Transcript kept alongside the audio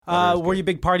Were you a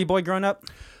big party boy growing up?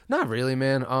 Not really,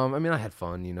 man. I mean, I had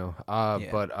fun,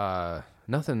 but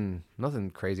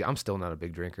nothing crazy. I'm still not a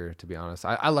big drinker, to be honest.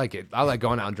 I like it. I like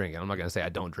going out and drinking. I'm not gonna say I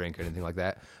don't drink or anything like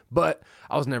that, but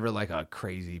I was never like a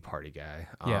crazy party guy.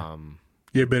 Yeah.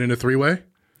 You been in a three-way?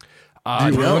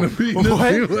 Do you want to be in a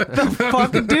three-way? The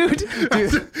fuck, dude?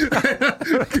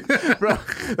 Bro,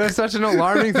 that's such an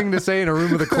alarming thing to say in a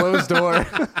room with a closed door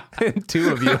and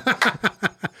two of you.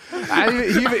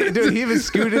 He even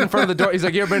scooted in front of the door. He's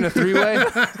like, you ever been in a three-way?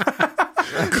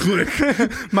 Click.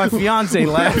 My fiance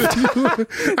left.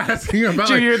 Asking about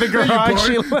Junior, the garage.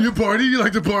 You party? You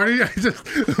like to party? I just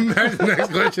imagine the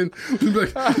next question.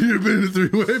 Like, you ever been in a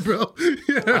three-way, bro?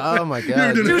 Yeah. Oh my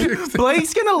god, dude!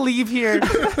 Blake's gonna leave here.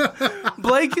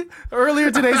 Blake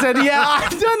earlier today said, "Yeah,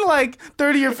 I've done like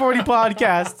 30 or 40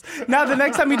 podcasts." Now the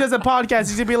next time he does a podcast,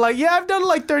 he's gonna be like, "Yeah, I've done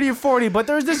like 30 or 40, but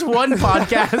there's this one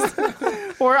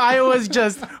podcast where I was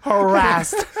just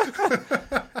harassed."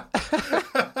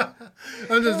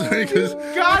 I'm just saying because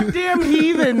Goddamn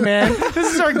heathen, man.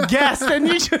 This is our guest, and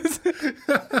you just...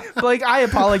 Blake, I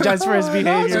apologize for his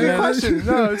behavior, man. question.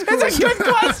 No, it's It's a good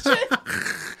question.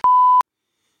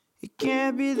 It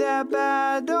can't be that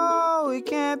bad, oh, it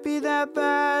can't be that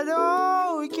bad,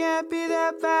 oh, it can't be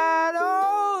that bad,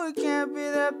 oh, it can't be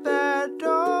that bad,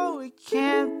 oh, it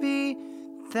can't be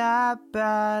that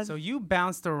bad. So you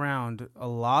bounced around a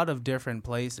lot of different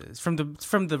places. From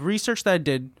the research that I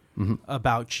did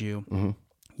about you,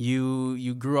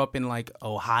 you grew up in like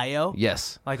Ohio.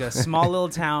 Yes. Like a small little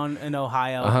town in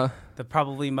Ohio. The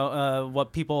probably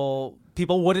what people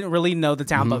wouldn't really know the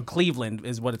town, but Cleveland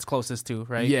is what it's closest to,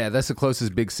 right? Yeah, that's the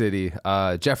closest big city.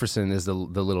 Jefferson is the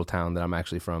little town that I'm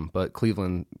actually from, but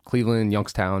Cleveland,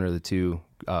 Youngstown are the two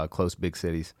close big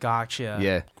cities. Gotcha.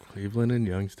 Yeah. Cleveland and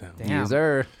Youngstown. Damn. Yes,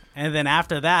 sir. And then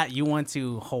after that, you went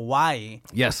to Hawaii.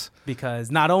 Yes.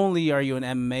 Because not only are you an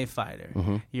MMA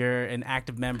fighter, you're an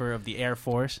active member of the Air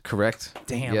Force. Correct.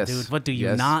 Damn, yes. dude, what do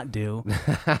you not do?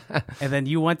 And then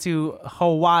you went to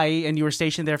Hawaii, and you were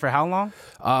stationed there for how long?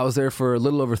 I was there for a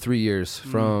little over 3 years,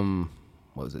 from,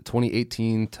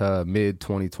 2018 to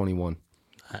mid-2021.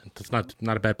 That's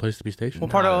not a bad place to be stationed. What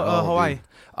part of Hawaii?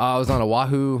 I was on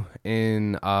Oahu,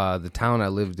 and the town I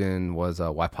lived in was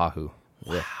Waipahu.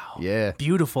 Wow. Yeah.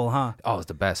 Beautiful, huh? Oh, it's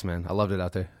the best, man. I loved it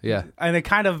out there. Yeah. And it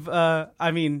kind of,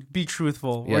 be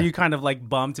truthful. Yeah. Were you kind of like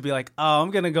bummed to be like, oh, I'm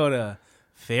going to go to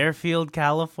Fairfield,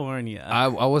 California? I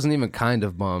wasn't even kind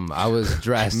of bummed. I was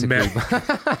drastically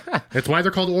That's why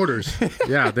they're called orders.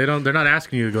 Yeah, they're not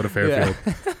asking you to go to Fairfield.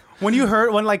 Yeah.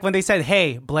 When they said,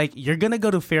 hey, Blake, you're going to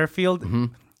go to Fairfield,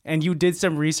 and you did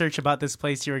some research about this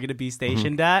place you were going to be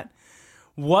stationed at,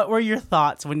 what were your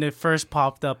thoughts when it first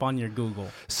popped up on your Google?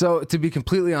 So, to be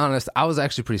completely honest, I was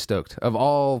actually pretty stoked. Of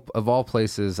all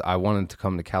places, I wanted to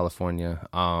come to California.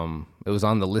 It was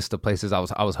on the list of places I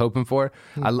was hoping for.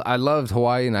 I loved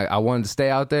Hawaii, and I wanted to stay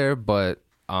out there, but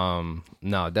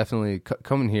no, definitely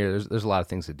coming here. There's a lot of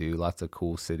things to do, lots of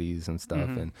cool cities and stuff.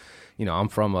 And I'm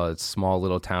from a small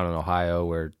little town in Ohio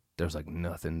where there's like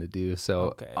nothing to do.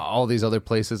 So all these other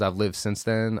places I've lived since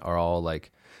then are all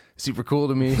like super cool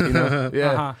to me,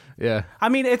 Yeah. Yeah. I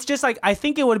mean, it's just like, I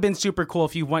think it would have been super cool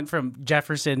if you went from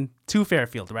Jefferson to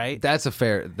Fairfield, right? That's a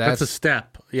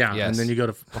step. Yeah. Yes. And then you go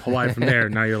to Hawaii from there.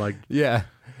 Now you're like, yeah.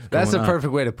 That's a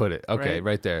perfect way to put it. Okay,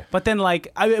 right there. But then,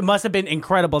 it must have been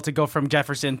incredible to go from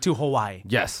Jefferson to Hawaii.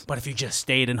 Yes. But if you just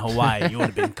stayed in Hawaii, you would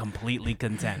have been completely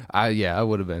content. I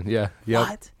would have been. Yeah. Yep.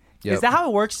 What? Yep. Is that how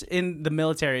it works in the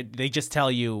military? They just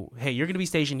tell you, hey, you're going to be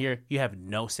stationed here. You have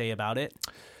no say about it?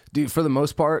 Dude, for the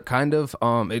most part, kind of.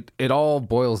 It all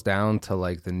boils down to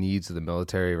like the needs of the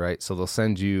military, right? So they'll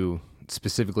send you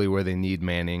specifically where they need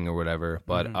manning or whatever.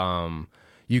 But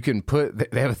you can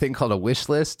they have a thing called a wish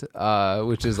list,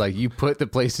 which is like you put the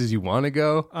places you want to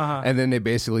go, and then they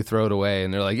basically throw it away,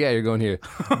 and they're like, yeah, you're going here.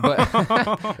 But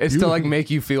it's to like make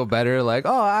you feel better, like,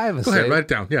 oh, I have a say. Go ahead, write it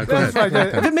down. Yeah, go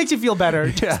ahead. If it makes you feel better,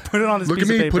 just put it on this piece of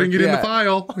paper. Look at me putting it in the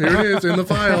file. Here it is in the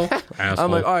file. Asshole.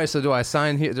 I'm like, all right, so do I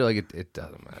sign here? They're like, it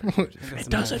doesn't matter. It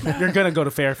doesn't matter. You're going to go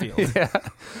to Fairfield. Yeah.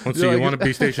 Let's see, you want to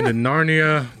be stationed in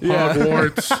Narnia,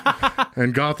 Hogwarts,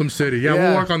 and Gotham City. Yeah,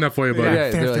 we'll work on that for you, buddy.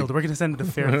 Yeah, Fairfield. We're going to send it to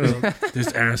Fairfield.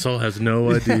 This asshole has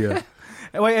no idea.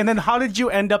 Wait, and then how did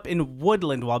you end up in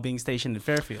Woodland while being stationed in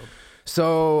Fairfield?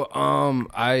 So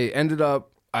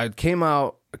I came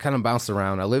out, kind of bounced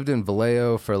around. I lived in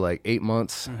Vallejo for like 8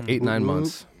 months, 9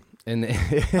 months. And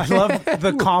I love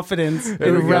the confidence in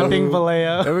repping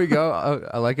Vallejo. There we go.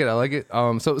 I like it.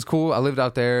 So it was cool. I lived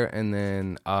out there, and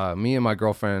then me and my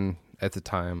girlfriend at the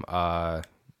time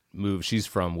moved. She's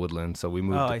from Woodland, so we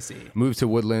moved. Oh, I see. Moved to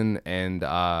Woodland, and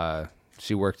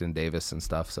she worked in Davis and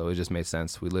stuff, so it just made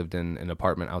sense. We lived in an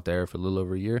apartment out there for a little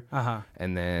over a year,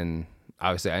 and then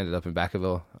obviously I ended up in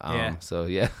Vacaville. So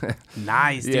yeah,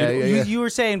 nice, dude. You were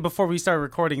saying before we started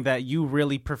recording that you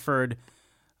really preferred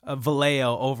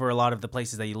Vallejo over a lot of the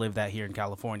places that you lived at here in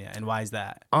California, and why is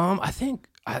that? I think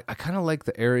I kind of like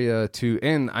the area too,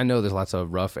 and I know there's lots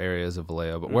of rough areas of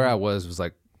Vallejo, but where I was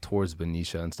like towards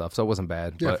Benicia and stuff, so it wasn't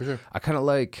bad. Yeah, but for sure. I kind of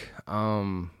like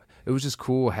it was just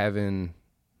cool having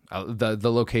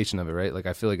the location of it, right? Like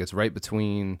I feel like it's right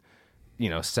between,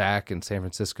 SAC and San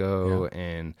Francisco,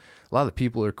 and a lot of the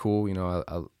people are cool.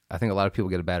 I think a lot of people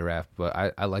get a bad rap, but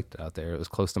I liked it out there. It was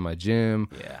close to my gym.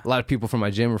 Yeah. A lot of people from my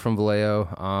gym were from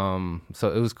Vallejo. So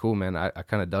it was cool, man. I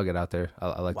kind of dug it out there.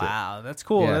 I liked it. Wow, that's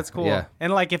cool. Yeah, That's cool. yeah.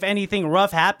 And like, if anything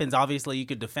rough happens, obviously you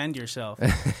could defend yourself.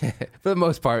 For the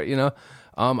most part,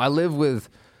 I live with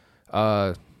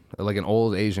like an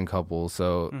old Asian couple,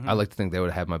 so I like to think they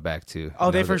would have my back too.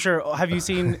 Oh, they for sure. Have you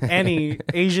seen any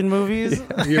Asian movies?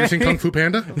 You ever seen Kung Fu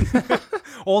Panda?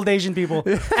 Old Asian people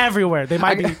everywhere. They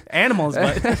might be animals,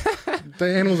 but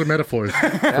The animals are metaphors for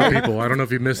people. I don't know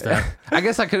if you missed that. I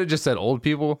guess I could have just said old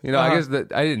people. I guess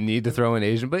that I didn't need to throw in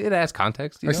Asian, but it adds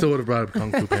context. I still would have brought up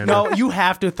Kung Fu Panda. no, you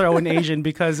have to throw in Asian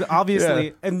because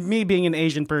obviously, and me being an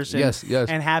Asian person, Yes.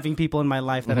 and having people in my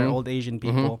life that are old Asian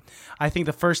people, I think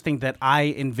the first thing that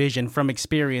I envision from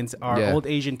experience are old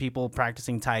Asian people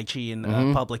practicing Tai Chi in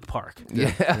a public park.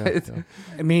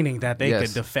 Meaning that they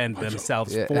could defend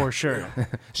themselves for sure.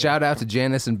 Shout out to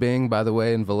Janice and Bing, by the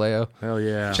way, in Vallejo. Hell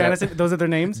yeah. Janice, those are their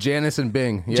names? Janice and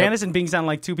Bing. Yep. Janice and Bing sound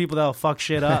like two people that'll fuck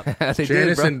shit up. They Janice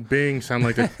did, bro. and Bing sound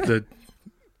like the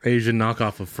Asian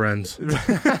knockoff of Friends.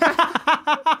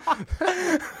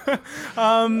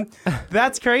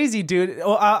 That's crazy, dude.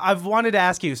 Well, I've wanted to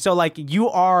ask you. So, like, you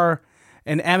are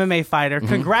an MMA fighter.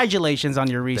 Congratulations on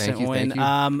your recent win. Thank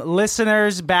you.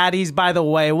 Listeners, baddies, by the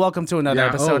way, welcome to another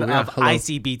episode of hello.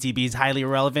 ICBTB's Highly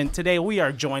Relevant. Today, we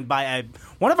are joined by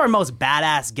one of our most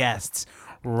badass guests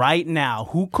right now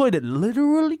who could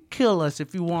literally kill us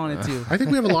if you wanted to. I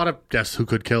think we have a lot of guests who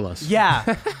could kill us.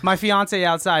 Yeah, my fiance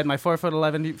outside, my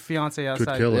 4'11" fiance outside,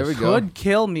 Could kill us. There we go. could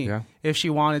kill me Yeah. if she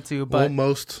wanted to. But Well,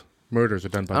 most murders are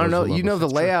done by I don't those know. who You love know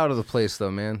us. the layout of the place,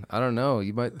 though, man. I don't know.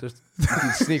 You might just you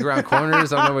can sneak around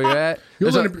corners. I don't know where you're at.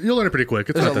 You'll learn it pretty quick.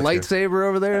 It's There's not a that scary. lightsaber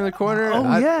over there in the corner.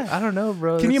 Oh, yeah. I don't know,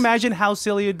 bro. can you It's- imagine how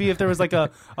silly it'd be if there was like a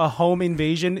home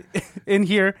invasion in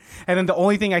here, and then the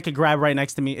only thing I could grab right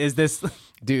next to me is this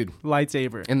dude?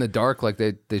 lightsaber? In the dark, like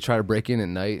they try to break in at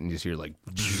night, and you just hear like,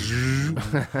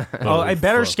 Oh, I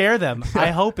better scare them.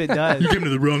 I hope it does. You came to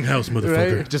the wrong house,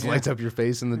 motherfucker. right? Just lights up your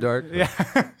face in the dark. Yeah.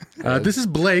 This is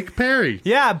Blake Perry.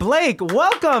 Yeah, Blake,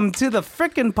 welcome to the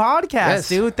freaking podcast, Yes.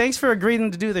 dude. Thanks for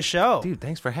agreeing to do the show. Dude,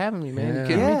 thanks for having me, man. Yeah. You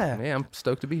kidding Yeah. me? Man, I'm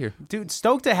stoked to be here. Dude,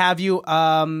 stoked to have you.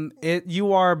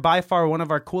 You are by far one of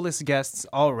our coolest guests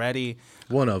already.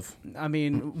 One of. I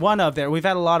mean, one of there. We've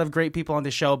had a lot of great people on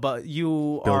the show, but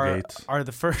you Bill are Gates.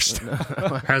 the first.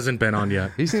 Hasn't been on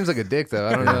yet. He seems like a dick, though.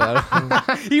 I don't know.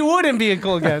 He wouldn't be a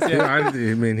cool guest. Yeah. I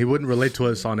mean, he wouldn't relate to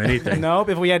us on anything. Nope.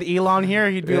 If we had Elon here,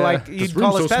 he'd be like, he'd This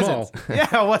call us room's so peasants.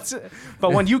 Yeah.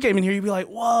 But when you came in here, you'd be like,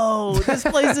 "Whoa, this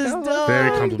place is dope." Very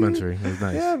complimentary. It was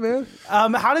nice. Yeah, man.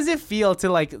 How does it feel to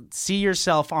like see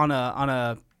yourself on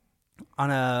a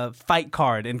fight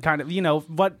card and kind of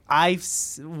what I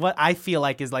feel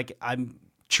like is like I'm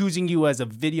choosing you as a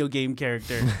video game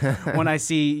character when I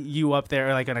see you up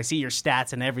there, like when I see your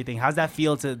stats and everything. How's that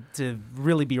feel to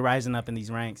really be rising up in these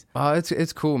ranks?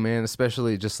 It's cool, man.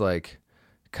 Especially just like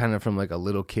kind of from like a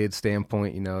little kid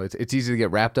standpoint. It's easy to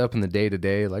get wrapped up in the day to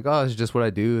day. Like, oh, this is just what I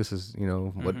do. This is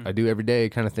what I do every day,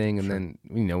 kind of thing. And then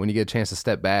when you get a chance to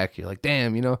step back, you're like,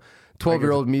 damn,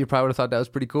 12-year-old me probably would have thought that was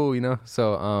pretty cool,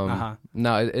 So,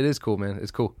 no, it is cool, man.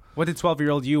 It's cool. What did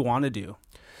 12-year-old you want to do?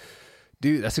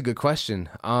 Dude, that's a good question.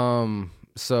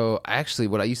 So actually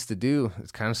what I used to do,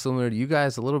 it's kind of similar to you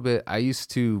guys a little bit. I used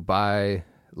to buy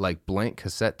like blank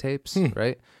cassette tapes,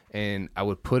 right? And I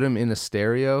would put them in a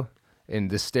stereo. And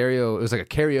the stereo, it was like a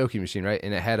karaoke machine, right?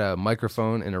 And it had a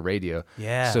microphone and a radio.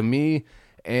 Yeah. So me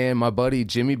and my buddy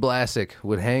Jimmy Blasick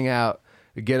would hang out,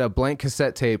 get a blank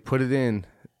cassette tape, put it in,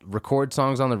 record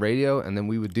songs on the radio, and then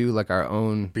we would do like our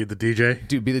own. Be the DJ.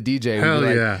 Be the DJ. Hell We'd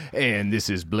be yeah. like, and this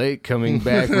is Blake coming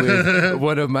back with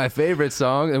one of my favorite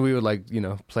songs, and we would like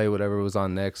play whatever was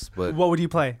on next. But What would you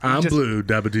play? I'm blue.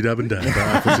 Dabba dee dabba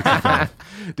da.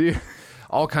 dude,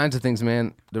 all kinds of things,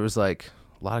 man. There was like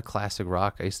a lot of classic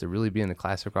rock. I used to really be into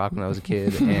classic rock when I was a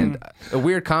kid, and a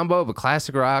weird combo, but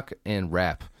classic rock and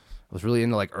rap. was really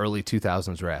into like early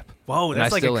 2000s rap. Whoa, And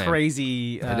that's I like a still am.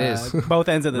 crazy. It is. Both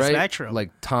ends of the Right? spectrum.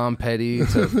 Like Tom Petty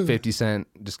to 50 Cent,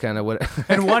 just kind of what.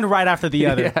 And one right after the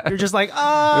other. Yeah. You're just like,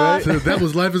 So that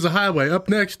was Life is a Highway. Up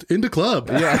next, Into Club.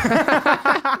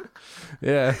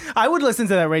 Yeah. I would listen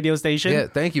to that radio station. Yeah.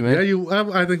 Thank you, man.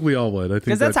 I think we all would. I think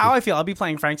Because that's how I feel. I'll be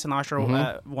playing Frank Sinatra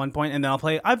at one point, and then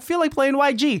I feel like playing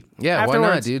YG. Yeah. afterwards.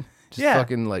 Why not, dude? Just Yeah.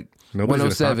 fucking like Nobody's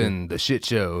gonna stop 107, the shit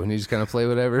show, and you just kind of play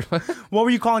whatever. What were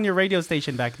you calling your radio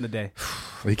station back in the day?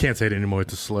 You can't say it anymore.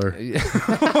 It's a slur.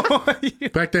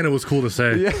 Back then, it was cool to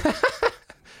say.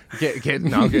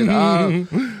 No, good.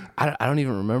 I don't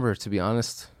even remember, to be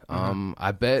honest.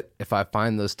 I bet if I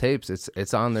find those tapes,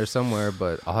 it's on there somewhere,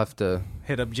 but I'll have to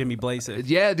Hit up Jimmy Blaze.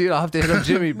 Yeah, dude, I'll have to hit up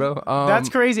Jimmy, bro. That's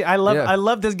crazy. I yeah.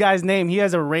 love this guy's name. He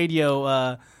has a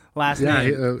radio last Yeah,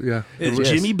 name. yeah. It's Yes.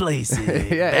 Jimmy Blaze.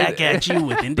 Back at you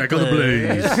with Into Back on the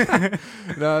Club.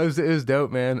 blaze. No, it was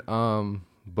dope, man.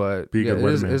 But Be a yeah, good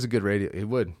it is weatherman. a good radio. He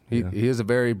would. He has a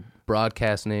very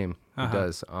broadcast name. He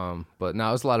does. But no,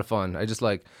 it was a lot of fun.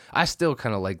 I still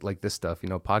kind of like this stuff,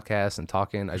 podcasts and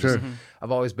talking.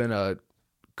 I've always been a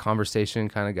conversation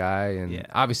kind of guy, and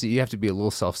obviously you have to be a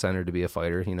little self-centered to be a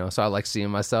fighter, so I like seeing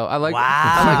myself. I like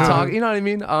talking, you know what I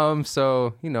mean?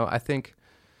 So, I think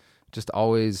just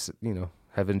always,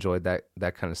 have enjoyed that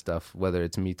kind of stuff, whether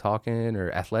it's me talking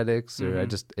or athletics or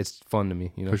it's fun to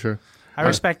me, For sure. I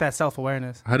respect that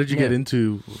self-awareness. How did you get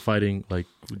into fighting? Like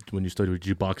when you started, did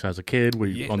you box as a kid? Were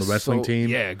you on the wrestling team?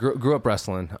 Yeah, grew up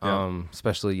wrestling.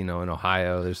 Especially in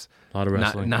Ohio. There's A lot of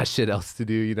wrestling. Not shit else to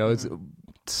do. It's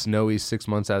snowy 6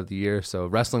 months out of the year, so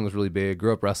wrestling was really big.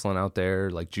 Grew up wrestling out there,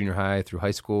 like junior high through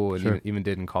high school, and even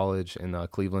did in college in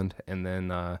Cleveland, and then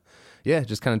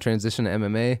just kind of transitioned to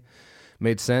MMA.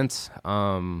 Made sense.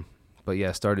 But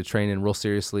yeah, started training real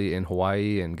seriously in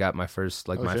Hawaii and got my first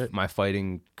my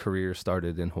fighting career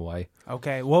started in Hawaii.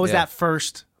 Okay, what was Yeah. that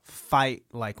first fight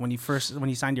like when you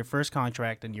signed your first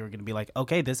contract and you were going to be like,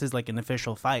 okay, this is like an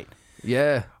official fight?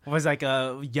 Yeah. Was like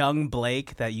a young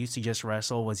Blake that used to just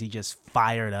wrestle, was he just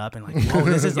fired up and like, whoa,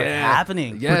 this is like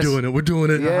happening? Yes. We're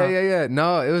doing it. Yeah.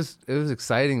 No, it was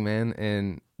exciting, man.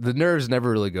 And the nerves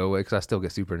never really go away because I still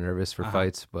get super nervous for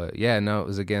fights. But yeah, no, it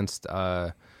was against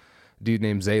a dude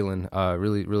named Zaylen,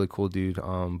 really, really cool dude.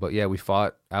 But yeah, we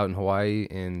fought out in Hawaii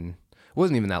it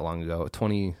wasn't even that long ago,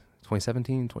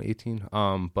 2017,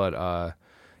 2018.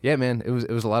 Yeah, man, it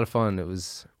was a lot of fun. It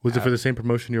was it for the same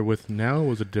promotion you're with now? Or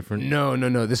was it different? No.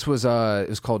 This was it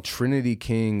was called Trinity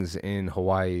Kings in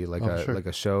Hawaii, like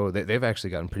a show. They've actually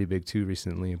gotten pretty big too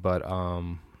recently. But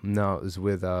no, it was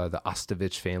with the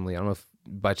Ostovich family. I don't know if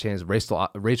by chance Rachel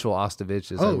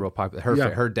Ostovich is real popular.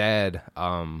 Her dad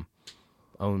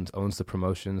owns the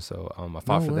promotion, so I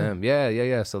fought for them.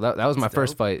 Yeah. So that was my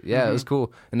first fight. Yeah, it was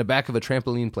cool. In the back of a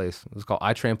trampoline place. It was called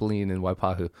iTrampoline in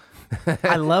Waipahu.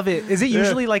 I love it. Is it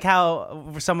usually like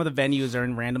how some of the venues are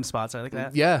in random spots like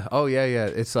that? Yeah. Oh, yeah.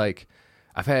 It's like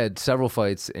I've had several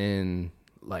fights in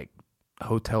like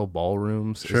hotel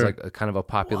ballrooms. Sure. It's like a kind of a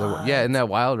popular one. Yeah, isn't that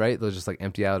wild, right? They'll just like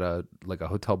empty out a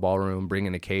hotel ballroom, bring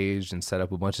in a cage, and set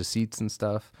up a bunch of seats and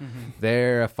stuff.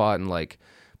 There, I fought in like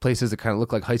places that kind of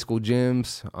look like high school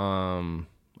gyms,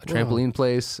 a trampoline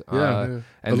place, And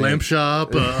and a lamp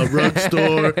shop, a rug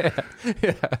store.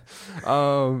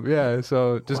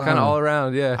 So just kind of all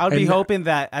around, yeah. I would be hoping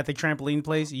that at the trampoline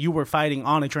place, you were fighting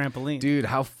on a trampoline. Dude,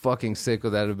 how fucking sick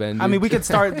would that have been? Dude? I mean, we could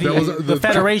start the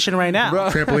federation right now.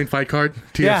 Trampoline fight card,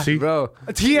 TFC. bro.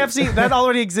 TFC, that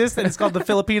already exists, and it's called the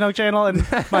Filipino channel, and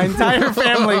my entire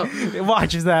family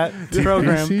watches that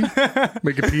program. TFC?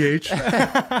 Make a PH.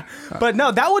 But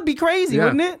no, that would be crazy,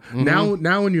 wouldn't it?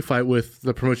 Now when you fight with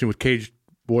the promotion with Cage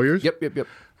Warriors, Yep.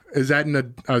 is that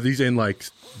are these in like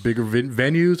bigger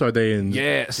venues? Are they in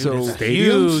So stadiums?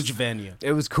 Huge venue.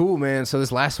 it was cool, man. So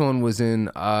this last one was in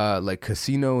like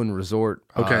casino and resort.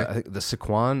 Okay. I think the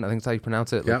Sycuan, I think that's how you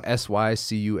pronounce it. Like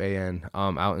SYCUAN,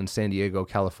 out in San Diego,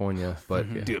 California.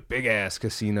 But dude, big ass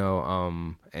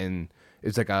casino. And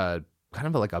it's like a kind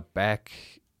of like a back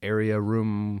area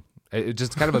room. It's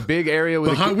just kind of a big area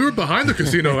with we were behind the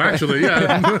casino, actually.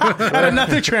 Yeah, At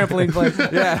another trampoline place.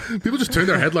 yeah. people just turn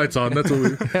their headlights on. That's what we.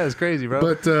 Yeah, it's crazy, bro.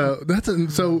 But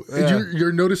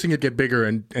you're noticing it get bigger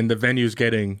and the venue's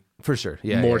getting for sure.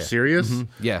 Yeah. more yeah. serious.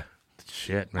 Yeah.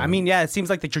 Shit, man. I mean, yeah, it seems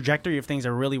like the trajectory of things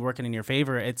are really working in your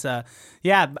favor. It's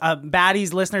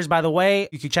Baddies listeners, by the way,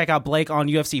 you can check out Blake on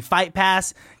UFC Fight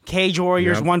Pass, Cage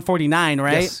Warriors 149,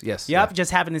 right? Yes. Yep, Yeah.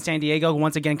 just happened in San Diego.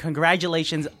 Once again,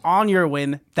 congratulations on your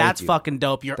win. That's you. fucking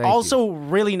dope. You're Thank also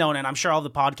really known, and I'm sure all the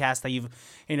podcasts that you've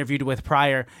interviewed with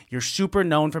prior, you're super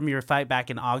known from your fight back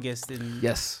in August in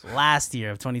Yes. last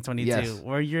year of 2022, Yes.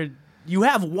 where you're you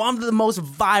have one of the most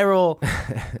viral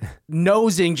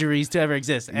nose injuries to ever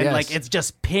exist, and Yes. like it's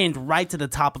just pinned right to the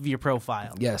top of your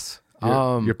profile. Yes.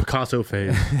 Your Picasso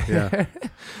phase. Yeah.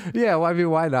 Yeah, well, I mean,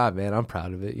 why not, man? I'm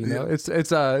proud of it. You know, it's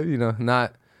you know,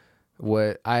 not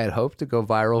what I had hoped to go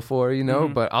viral for, you know,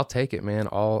 but I'll take it, man.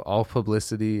 All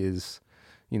publicity is,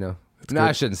 you know. No,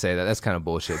 I shouldn't say that. That's kind of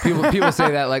bullshit. People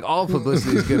say that like all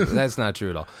publicity is good, but that's not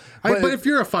true at all. But if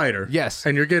you're a fighter, yes,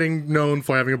 and you're getting known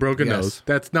for having a broken nose,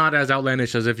 that's not as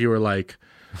outlandish as if you were like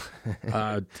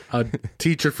a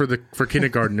teacher for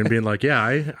kindergarten and being like, yeah,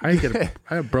 I have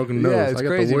a broken nose. Yeah, it's I got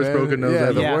crazy, the worst man. broken nose yeah,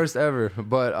 ever. the worst ever.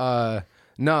 But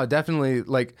no, definitely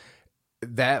like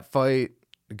that fight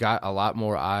got a lot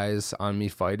more eyes on me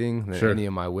fighting than any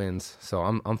of my wins. So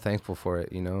I'm thankful for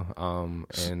it, you know.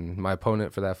 And my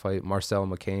opponent for that fight, Marcel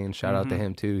McCain, shout out to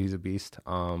him too. He's a beast.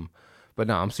 But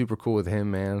no, I'm super cool with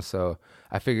him, man. So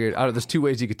I figured there's two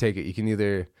ways you could take it. You can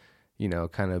either, you know,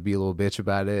 kind of be a little bitch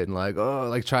about it and like,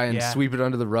 try and sweep it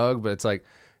under the rug, but it's like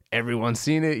everyone's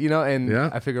seen it, you know, and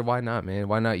I figured, why not, man?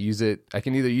 Why not use it? I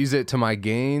can either use it to my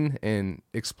gain and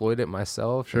exploit it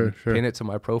myself, and pin it to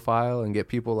my profile and get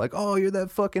people like, oh, you're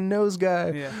that fucking nose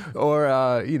guy,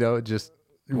 or you know, just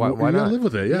why you not gotta live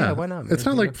with it? Yeah, why not, man? It's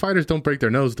not like fighters don't break their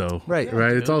nose though, Right.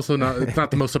 Right. It's also not. It's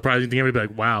not the most surprising thing. Everybody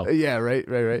be like, wow. Yeah, right.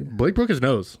 Blake broke his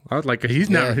nose. I was like, he's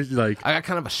now. He's like, I got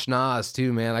kind of a schnoz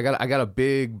too, man. I got a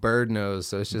big bird nose,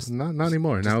 so it's just not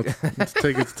anymore. Now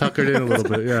it's tuckered in a little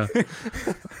bit. Yeah.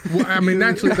 Well, I mean,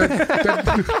 naturally,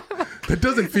 that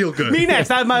doesn't feel good. Me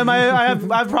next. I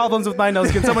have problems with my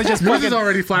nose. Can someone just Yours fucking is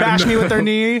already flat bash me enough. with their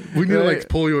knee? We need to like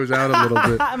pull yours out a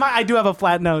little bit. I do have a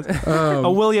flat nose,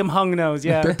 a William Hung nose.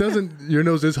 Yeah. That doesn't. Your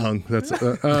nose is hung. That's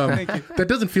that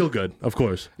doesn't feel good, of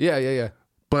course. Yeah.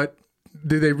 But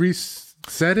did they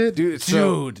reset it, Dude.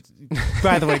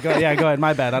 By the way, go ahead.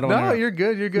 My bad. I don't know. No, you're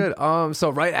good. You're good.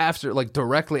 So right after, like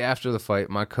directly after the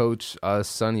fight, my coach,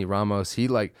 Sonny Ramos, he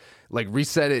like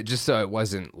reset it just so it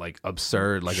wasn't like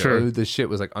absurd. Like the shit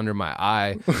was like under my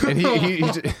eye, and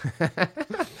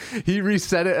he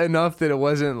reset it enough that it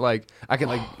wasn't like I could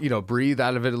like, you know, breathe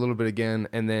out of it a little bit again,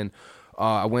 and then.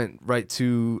 I went right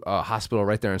to a hospital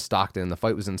right there in Stockton. The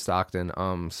fight was in Stockton.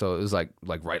 So it was like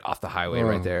right off the highway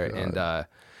right there. God. And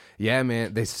yeah,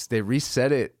 man, they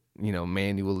reset it, you know,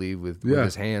 manually with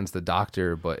his hands, the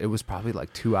doctor, but it was probably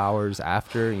like 2 hours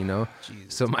after, you know.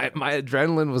 Jeez. So my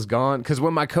adrenaline was gone, because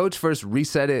when my coach first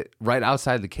reset it right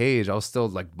outside the cage, I was still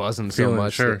like buzzing so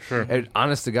much. Sure. And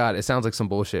honest to God, it sounds like some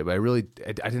bullshit, but I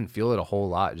didn't feel it a whole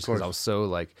lot just because I was so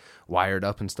like wired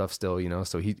up and stuff still, you know.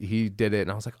 So he did it,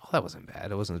 and I was like, oh, that wasn't bad.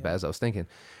 It wasn't as bad as I was thinking.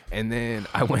 And then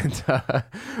I went to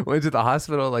the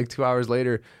hospital like 2 hours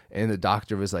later, and the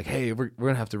doctor was like, hey, we're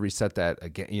gonna have to reset that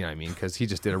again, you know what I mean, because he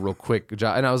just did a real quick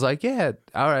job. And I was like, yeah,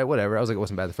 all right, whatever. I was like, it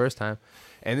wasn't bad the first time.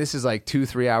 And this is like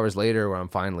 2-3 hours later where I'm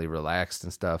finally relaxed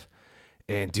and stuff.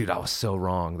 And dude, I was so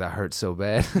wrong. That hurt so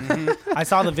bad. I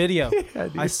saw the video.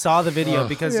 I saw the video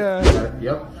because Yep.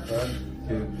 1,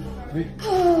 2, 3.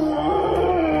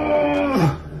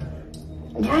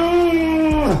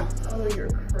 Oh, you're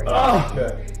crazy.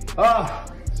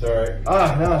 Sorry.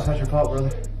 No, it's not your fault,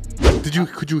 brother.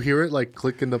 Could you hear it like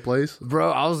click into place?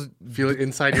 Bro, I was Feel it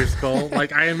inside your skull?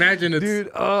 Like, I imagine it's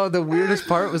dude. Oh, the weirdest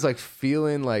part was like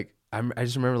feeling like I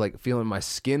just remember like feeling my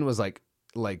skin was like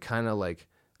kind of like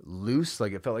loose.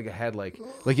 Like it felt like it had like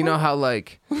you know how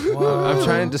like I'm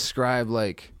trying to describe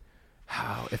like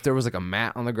how if there was like a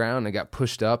mat on the ground and it got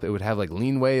pushed up, it would have like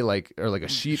leanway, like, or like a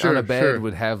sheet on a bed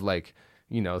would have like,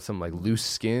 you know, some like loose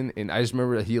skin. And I just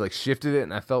remember that he like shifted it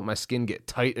and I felt my skin get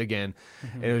tight again.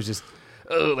 And it was just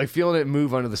like feeling it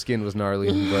move under the skin was gnarly.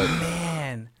 But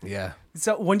man, yeah.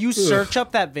 So when you search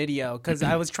up that video, because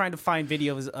I was trying to find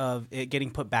videos of it getting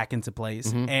put back into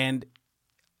place, and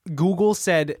Google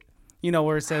said, you know,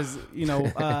 where it says, you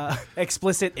know,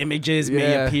 explicit images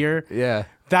may appear. Yeah.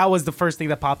 That was the first thing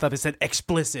that popped up. It said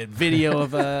explicit video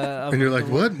of and you're like,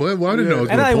 what? Why did know? And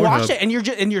then I watched it, and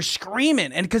you're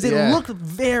screaming, and because it looked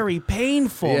very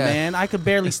painful, man. I could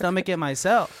barely stomach it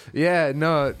myself. Yeah,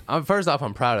 no. First off,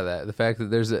 I'm proud of that. The fact that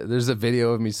there's a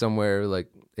video of me somewhere like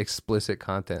explicit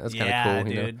content. That's kind of cool,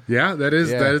 dude. you know? Yeah, that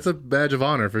is a badge of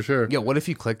honor for sure. Yeah, what if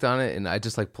you clicked on it and I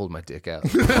just like pulled my dick out?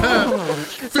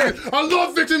 I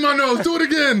love fixing my nose. Do it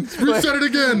again. Reset it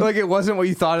again. Like it wasn't what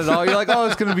you thought at all. You're like, oh,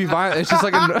 it's gonna be violent. It's just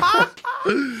like a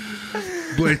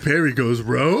Blake Perry goes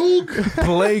rogue.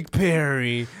 Blake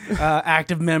Perry,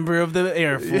 active member of the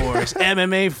Air Force,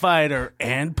 MMA fighter,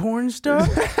 and porn star.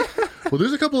 Well,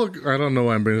 there's a couple of, I don't know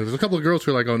why I'm bringing this. There's a couple of girls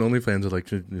who are like on OnlyFans, are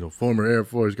like, former Air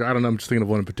Force girl. I don't know. I'm just thinking of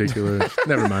one in particular.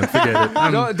 Never mind. Forget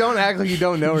it. Don't act like you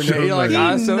don't know her name. You're like, He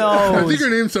awesome. I think knows. her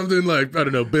name's something like, I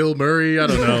don't know, Bill Murray. I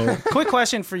don't know. Quick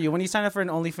question for you: when you sign up for an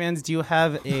OnlyFans, do you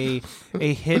have a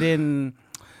hidden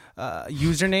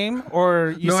username,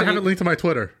 or you No, say, I have it linked to my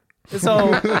Twitter. So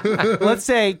let's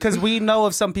say, because we know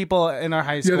of some people in our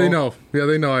high school. Yeah, they know. Yeah,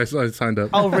 they know I signed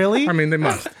up. Oh, really? I mean, they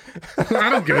must. I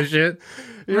don't give a shit.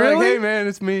 You're Really? like, hey man,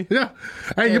 it's me. Yeah.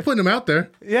 Hey, you're putting them out there.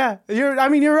 Yeah, you're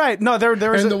right. No, there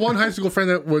was. And the one high school friend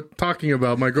that we're talking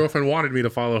about, my girlfirend wanted me to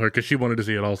follow her because she wanted to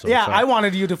see it also. Yeah, so. I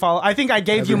wanted you to follow. I think I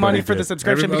gave you money for the did.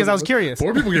 subscription because I was curious.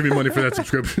 4 people gave me money for that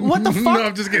subscription. What the fuck? No,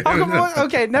 I'm just kidding. How come-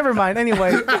 okay, never mind.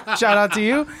 Anyway, shout out to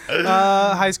you,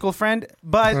 high school friend.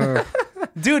 But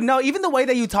dude, no, even the way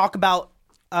that you talk about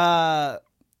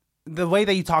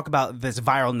this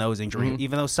viral nose injury,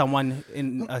 even though someone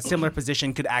in a similar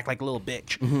position could act like a little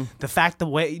bitch,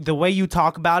 the way you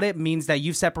talk about it means that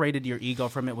you've separated your ego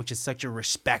from it, which is such a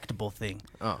respectable thing,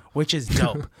 which is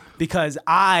dope. Because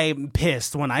I'm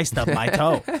pissed when I stub my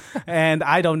toe, and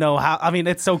I don't know how. I mean,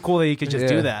 it's so cool that you could just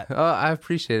do that. I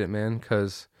appreciate it, man,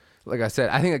 because like I said,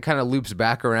 I think it kind of loops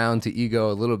back around to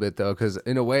ego a little bit, though, because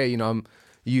in a way, I'm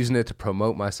using it to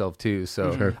promote myself, too.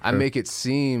 So I make it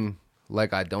seem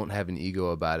like I don't have an ego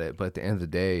about it, but at the end of the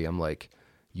day, I'm like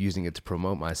using it to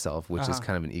promote myself, which is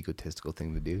kind of an egotistical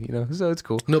thing to do, so it's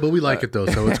cool. No, but we like it though,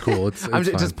 so it's cool. It's I'm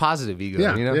fine. just positive ego,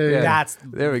 Yeah, yeah.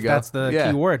 There we go. That's the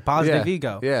key word, positive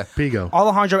ego. Yeah. Pigo.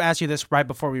 Alejandro asked you this right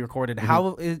before we recorded.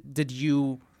 How did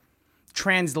you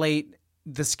translate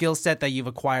the skill set that you've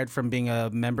acquired from being a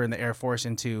member in the Air Force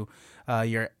into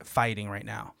your fighting right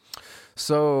now?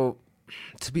 So,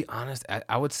 to be honest,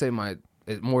 I would say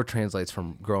it more translates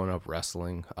from growing up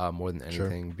wrestling more than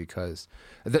anything, because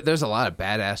there's a lot of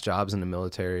badass jobs in the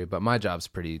military, but my job's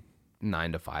pretty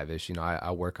 9 to 5-ish.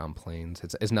 I work on planes.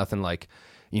 It's nothing like,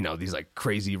 these like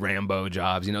crazy Rambo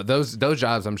jobs. Those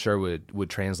jobs I'm sure would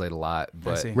translate a lot.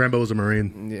 But Rambo was a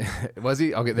Marine. Yeah, was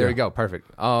he? Okay, there we go.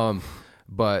 Perfect.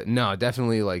 But no,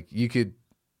 definitely like you could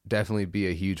definitely be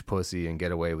a huge pussy and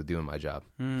get away with doing my job.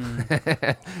 We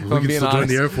can still join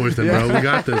the Air Force then, bro. We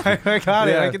got this. I got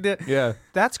it. Yeah. I can do it. Yeah.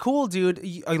 That's cool, dude.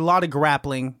 A lot of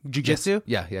grappling, jiu-jitsu.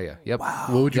 Yeah. Yep. Wow.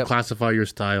 What would you classify your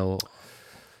style?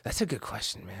 That's a good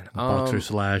question, man. Boxer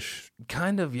slash.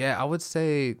 Kind of, yeah. I would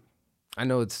say, I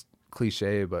know it's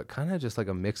cliche, but kind of just like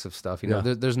a mix of stuff.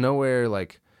 There's nowhere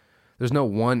like, there's no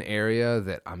one area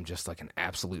that I'm just like an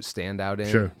absolute standout in.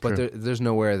 Sure, but sure. there's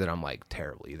nowhere that I'm like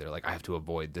terrible either. Like I have to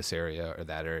avoid this area or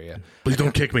that area. Please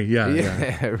don't kick me.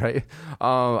 Yeah. Right.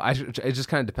 It just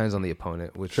kind of depends on the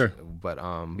opponent. Sure. But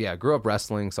I grew up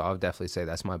wrestling, so I would definitely say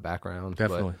that's my background.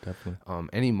 Definitely.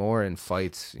 Anymore in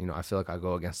fights, I feel like I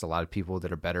go against a lot of people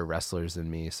that are better wrestlers than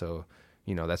me. So,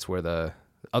 that's where the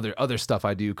other stuff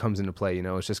I do comes into play.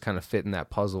 It's just kind of fitting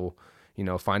that puzzle.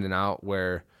 Finding out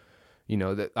where,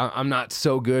 that I'm not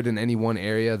so good in any one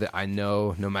area that I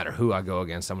know no matter who I go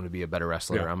against, I'm going to be a better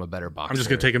wrestler. Yeah. I'm a better boxer. I'm just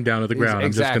going to take him down to the ground.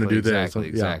 I'm just going to do this.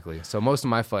 Exactly. So most of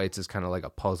my fights is kind of like a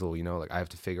puzzle, like I have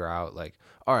to figure out like,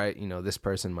 all right, this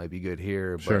person might be good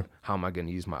here, but how am I going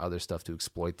to use my other stuff to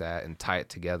exploit that and tie it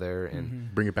together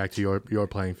and bring it back to your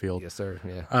playing field. Yes, sir.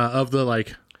 Yeah. Of the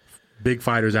like big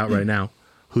fighters out right now,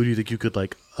 who do you think you could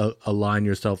like align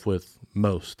yourself with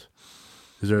most?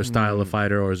 Is there a style of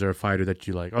fighter, or is there a fighter that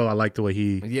you like? Oh, I like the way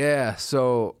he. Yeah.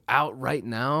 So out right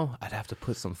now, I'd have to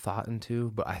put some thought into,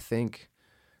 but I think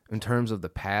in terms of the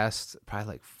past, probably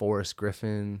like Forrest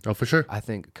Griffin. Oh, for sure. I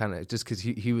think kind of just because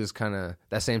he was kind of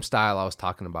that same style I was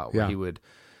talking about, where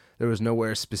there was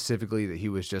nowhere specifically that he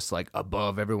was just like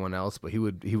above everyone else, but he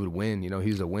would win. He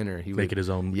was a winner. He Make would it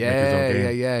his own.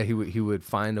 Yeah. He would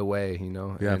find a way.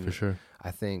 Yeah, and for sure.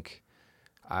 I think.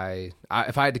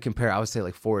 If I had to compare, I would say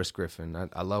like Forrest Griffin.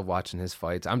 I love watching his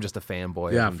fights. I'm just a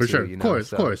fanboy. Yeah, of him for too, sure. Of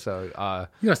course. So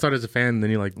You gotta start as a fan, and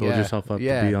then you like build yourself up to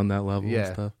be on that level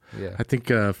and stuff. Yeah. I think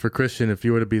for Christian, if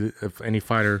you were to be any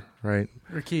fighter, right?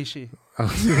 Rikishi.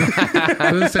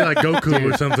 I was say like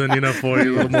Goku or something, for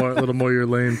you, a little more your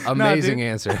lane. Amazing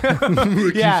answer.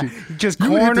 Yeah, just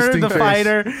You would hit the corner stink the face.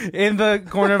 fighter in the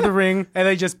corner of the ring, and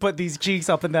they just put these cheeks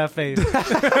up in that face. Hit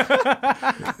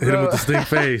him with the stink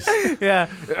face. Yeah,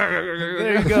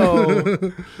 there you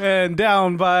go, and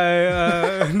down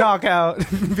by knockout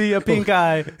via pink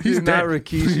eye. He's dead. not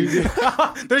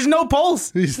Rikishi. The's no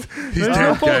pulse. He's no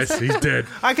dead, pulse. guys. He's dead.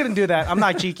 I couldn't do that. I'm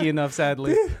not cheeky enough,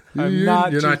 sadly. You're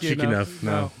not cheeky enough.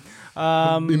 No.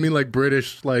 You mean like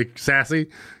British, like sassy?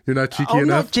 You're not cheeky I'm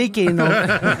enough. not cheeky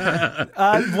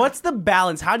enough. What's the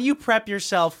balance? How do you prep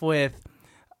yourself with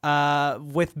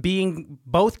with being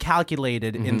both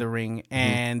calculated in the ring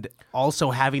and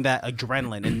also having that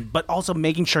adrenaline, but also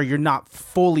making sure you're not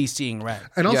fully seeing red.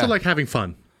 And also Yeah. like having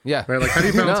fun. Yeah. Right? Like how do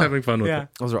you balance No. having fun with Yeah. it?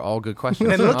 Those are all good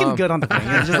questions. And looking good on the ring.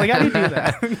 It's just like, how do you do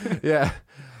that? Yeah.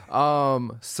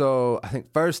 So I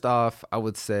think first off, I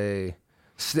would say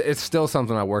it's still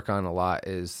something I work on a lot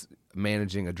is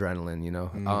managing adrenaline, you know?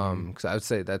 Because I would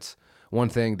say that's one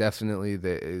thing definitely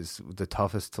that is the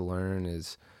toughest to learn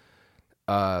is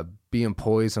being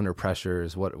poised under pressure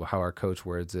is how our coach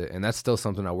words it. And that's still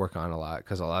something I work on a lot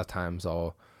because a lot of times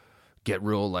I'll get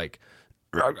real real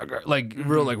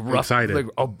rough, Excited. like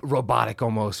robotic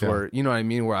almost, where you know what I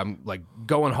mean, where I'm like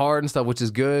going hard and stuff, which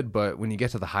is good. But when you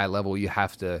get to the high level, you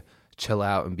have to chill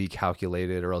out and be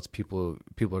calculated, or else people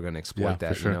are going to exploit Yeah,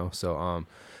 that. for sure. You know, so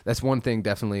that's one thing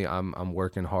definitely I'm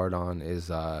working hard on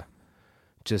is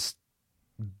just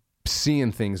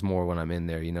seeing things more when I'm in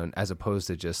there. You know, as opposed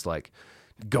to just like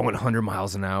going 100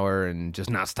 miles an hour and just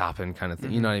not stopping kind of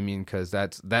thing. You know what I mean? Because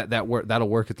that'll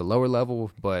work at the lower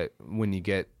level, but when you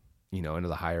get into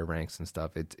the higher ranks and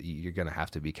stuff, you're gonna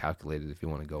have to be calculated if you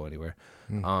want to go anywhere.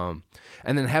 And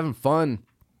then having fun,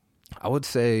 I would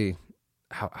say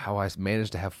how I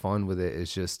managed to have fun with it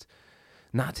is just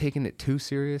not taking it too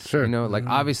serious. Sure. You know, like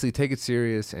obviously take it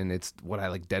serious, and it's what I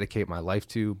like dedicate my life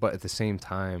to. But at the same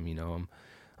time,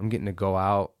 I'm getting to go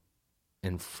out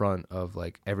in front of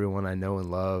like everyone I know and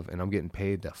love, and I'm getting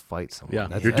paid to fight someone.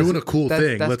 Yeah, you're doing a cool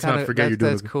thing. Let's not forget you're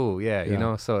doing. That's cool.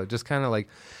 Yeah, so just kind of like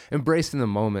embracing the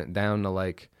moment down to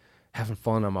like having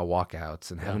fun on my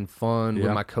walkouts and having fun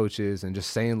with my coaches and just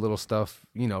saying little stuff,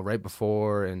 right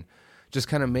before, and just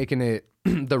kind of making it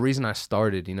the reason I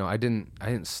started. I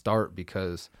didn't start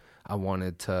because I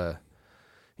wanted to,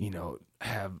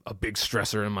 have a big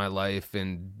stressor in my life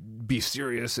and be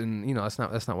serious, and that's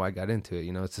not why I got into it.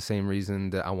 It's the same reason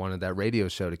that I wanted that radio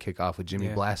show to kick off with Jimmy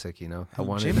Blasek. I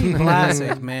wanted Jimmy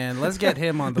Blasek, man, let's get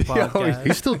him on the podcast.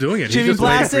 He's still doing it. Jimmy He's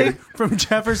just waiting Blasek from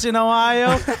Jefferson,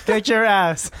 Ohio, get your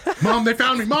ass. Mom, they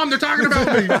found me. Mom, they're talking about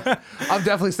me. I'm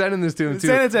definitely sending this to him too.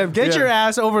 Send it to him. Get your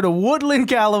ass over to Woodland,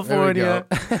 California.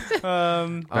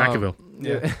 Vacaville.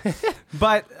 Yeah.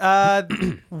 But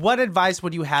what advice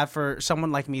would you have for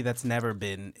someone like me that's never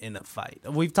been in a fight?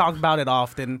 We've talked about it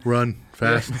often. Run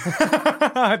fast.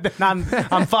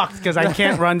 I'm fucked because I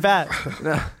can't run fast.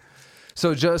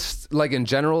 So just like in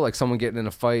general, like someone getting in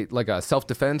a fight, like a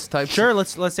self-defense type. Sure,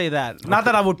 let's say that. Not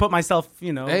that I would put myself, Hey,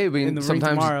 in the ring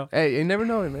tomorrow. Hey, you never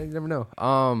know, man. You never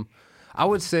know. I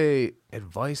would say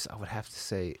advice I would have to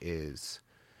say is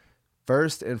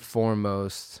first and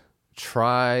foremost,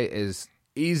 try as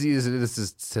easy as it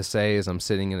is to say as I'm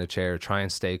sitting in a chair, try and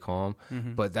stay calm.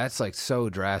 But that's like so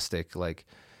drastic. Like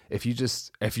if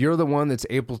you're the one that's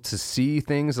able to see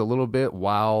things a little bit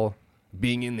while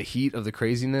being in the heat of the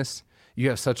craziness, you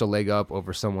have such a leg up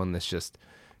over someone that's just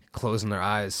closing their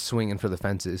eyes, swinging for the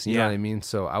fences. You know what I mean?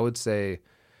 So I would say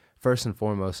first and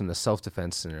foremost in the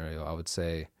self-defense scenario, I would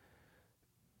say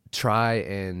try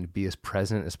and be as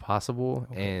present as possible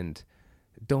and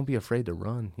don't be afraid to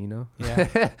run,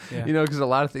 Yeah. because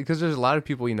there's a lot of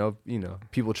people,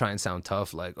 people try and sound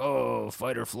tough, like, oh,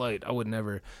 fight or flight. I would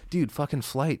never, dude, fucking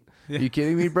flight. Are you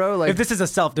kidding me, bro? Like, If this is a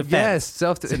self-defense. yes,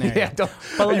 scenario. Yeah, you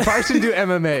probably shouldn't do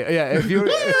MMA. Yeah, if you,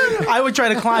 I would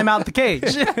try to climb out the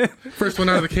cage. First one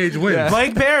out of the cage wins.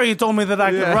 Blake Perry told me that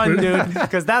I could run, dude,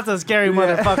 because that's a scary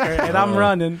motherfucker, and I'm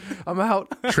running. I'm out.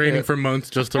 Training for months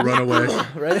just to run away.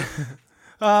 Right?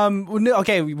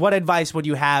 Okay, what advice would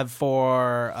you have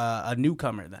for a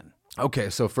newcomer then? Okay,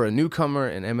 so for a newcomer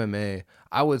in MMA,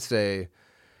 I would say,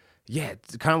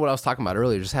 it's kind of what I was talking about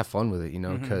earlier. Just have fun with it,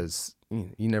 because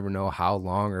you never know how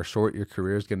long or short your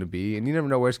career is going to be, and you never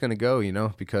know where it's going to go,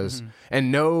 because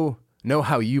and know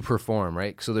how you perform,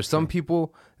 right? So there's some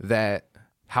people that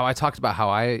how I talked about how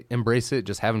I embrace it,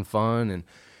 just having fun and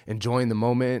enjoying the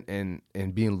moment and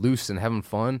being loose and having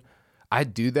fun. I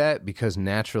do that because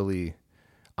naturally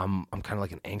I'm kind of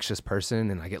like an anxious person,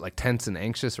 and I get like tense and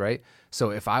anxious, right? So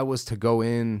if I was to go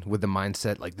in with the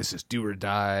mindset like this is do or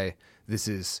die, this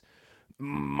is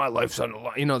my life's on the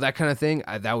line, that kind of thing,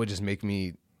 that would just make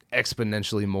me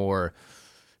exponentially more,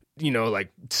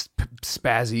 like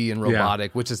spazzy and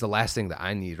robotic, which is the last thing that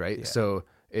I need, right? Yeah. So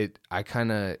I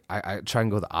try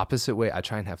and go the opposite way. I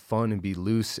try and have fun and be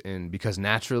loose, and because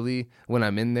naturally when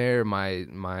I'm in there,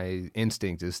 my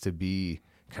instinct is to be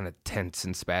kind of tense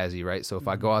and spazzy, right? So if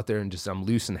I go out there and just I'm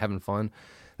loose and having fun,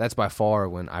 that's by far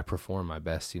when I perform my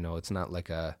best. It's not like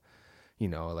I'm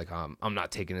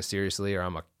not taking it seriously or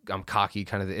I'm cocky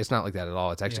kind of. It's not like that at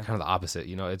all. It's actually kind of the opposite.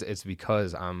 It's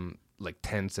because I'm like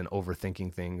tense and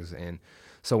overthinking things, and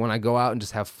so when I go out and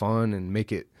just have fun and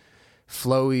make it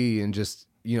flowy and just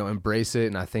embrace it,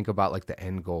 and I think about like the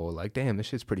end goal. Like, damn, this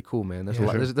shit's pretty cool, man. There's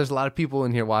a lot of people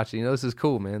in here watching. This is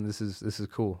cool, man. This is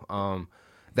cool.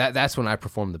 That's when I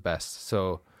perform the best.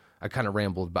 So I kind of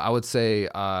rambled, but I would say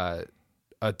a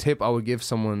tip I would give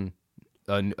someone,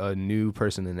 a new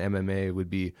person in MMA, would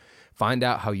be find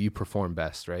out how you perform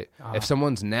best, right? If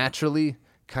someone's naturally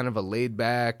kind of a laid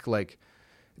back, like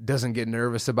doesn't get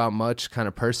nervous about much kind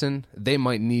of person, they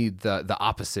might need the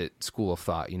opposite school of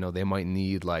thought. They might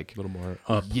need like a little more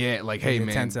up. Yeah, like, hey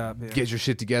man, tense up, get your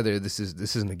shit together. This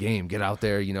isn't a game. Get out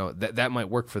there. That might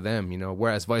work for them.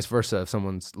 Whereas vice versa, if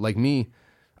someone's like me,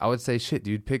 I would say, shit,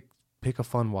 dude, pick a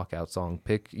fun walkout song.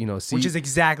 Pick, see. Which is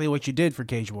exactly what you did for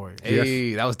Cage Warriors.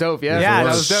 Hey, that was dope. Yeah, Yeah, that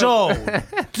was so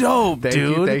dope,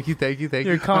 dude. Thank you.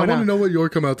 You're I coming want to out. know what your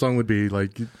come out song would be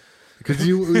like. Because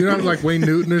you're not like Wayne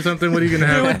Newton or something. What are you gonna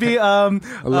have? It would be I left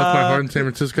my heart in San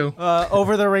Francisco.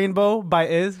 Over the Rainbow by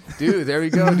Iz. Dude, there we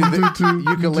go. Dude, the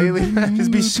ukulele. Just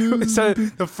be so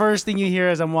the first thing you hear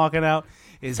as I'm walking out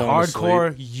is Falling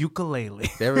hardcore ukulele.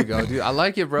 There we go, dude. I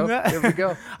like it, bro. There we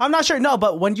go. I'm not sure. No,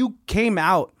 but when you came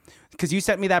out, because you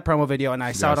sent me that promo video and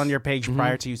I saw it Yes. on your page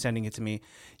prior to you sending it to me.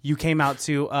 You came out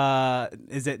to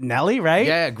is it Nelly, right?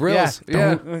 Yeah, Grills.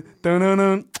 Yeah. Yeah.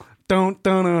 Dun.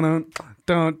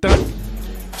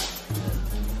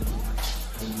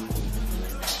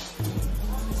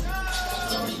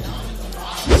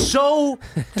 So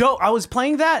dope. I was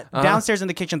playing that downstairs in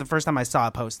the kitchen the first time I saw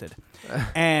it posted.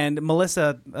 And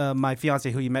Melissa, my fiance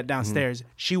who you met downstairs,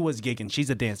 she was gigging. She's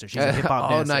a dancer. She's a hip hop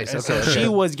dancer. Nice. And Okay. so she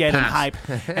was getting hyped.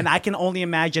 And I can only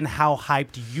imagine how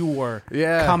hyped you were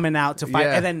Yeah. coming out to fight.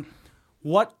 Yeah. And then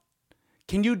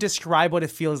can you describe what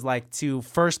it feels like to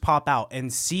first pop out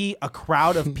and see a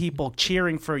crowd of people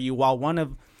cheering for you while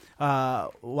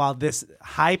this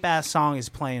hype ass song is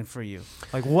playing for you?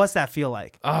 Like, what's that feel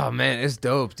like? Oh man, it's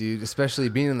dope, dude. Especially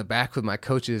being in the back with my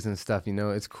coaches and stuff.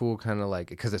 It's cool, kind of like,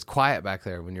 because it's quiet back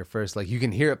there when you're first. Like, you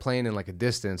can hear it playing in like a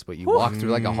distance, but you walk through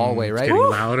like a hallway, right? It's getting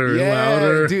louder and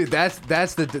louder. Dude. That's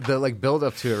the like build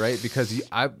up to it, right? Because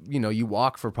you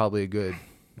walk for probably a good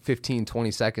 15,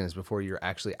 20 seconds before you're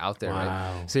actually out there,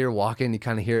 right? So you're walking, you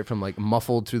kind of hear it from like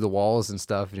muffled through the walls and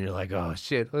stuff, and you're like, oh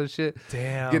shit.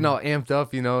 Damn. Getting all amped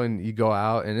up, and you go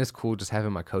out, and it's cool just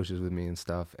having my coaches with me and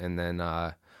stuff. And then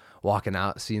walking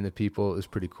out, seeing the people, it was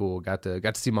pretty cool. Got to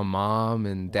see my mom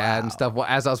and dad and stuff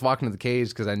as I was walking to the cage,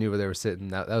 because I knew where they were sitting.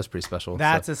 That was pretty special.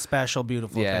 That's So, a special,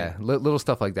 beautiful yeah, thing. little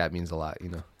stuff like that means a lot,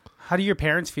 How do your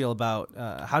parents feel about,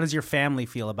 how does your family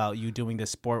feel about you doing this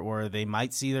sport where they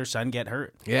might see their son get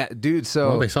hurt? Yeah, dude. So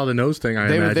Well, they saw the nose thing.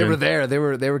 they imagine. were there. They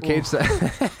were cage side.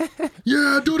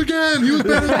 Yeah, do it again. He was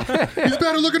better. He's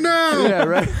better looking now. Yeah,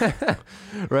 right.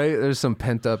 Right. There's some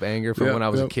pent up anger from Yeah, when I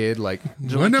was yeah. a kid. Like,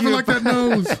 I never liked that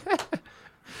nose.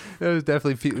 there was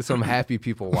definitely some happy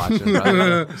people watching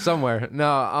right? Somewhere.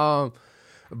 No,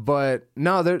 but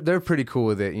no, they're pretty cool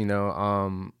with it.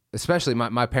 Especially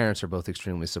my parents are both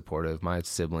extremely supportive. My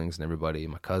siblings and everybody,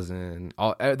 my cousin,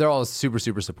 they're all super,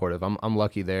 super supportive. I'm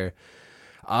lucky there.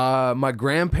 My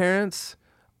grandparents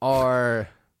are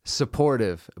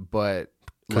supportive, but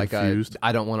Confused.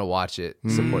 I don't want to watch it.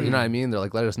 Support, you know what I mean? They're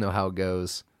like, let us know how it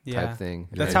goes, type thing.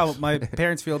 That's Nice. how my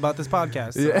parents feel about this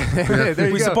podcast. So Yeah, there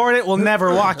you we go. support it. We'll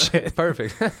never watch it.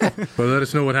 Perfect. But let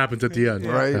us know what happens at the end.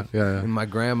 Right. Yeah. And my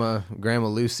grandma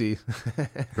Lucy,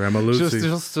 Grandma Lucy.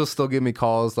 she'll still give me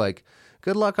calls like,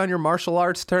 good luck on your martial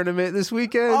arts tournament this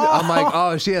weekend. I'm like,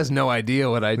 oh, she has no idea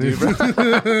what I do,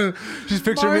 bro. She's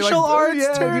picturing me like, Martial arts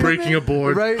tournament? Breaking a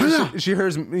board. right? She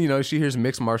hears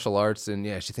mixed martial arts, and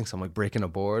yeah, she thinks I'm like breaking a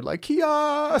board, like Kia.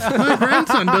 My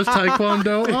grandson does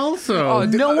Taekwondo also. Oh,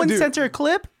 dude, No one dude. sent her a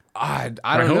clip? I don't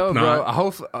I hope know, bro. not. I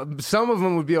hope some of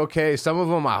them would be okay. Some of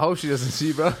them, I hope she doesn't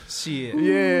see, bro. Shit.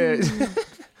 Yeah.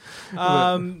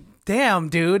 Damn,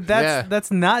 dude. Yeah.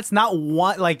 That's not. It's not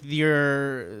one like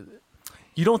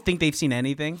you don't think they've seen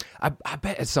anything? I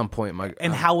bet at some point,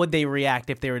 And how would they react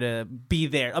if they were to be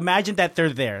there? Imagine that they're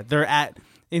there. They're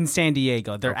in San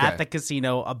Diego. They're Okay. at the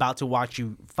casino about to watch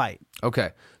you fight.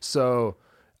 Okay, so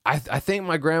I think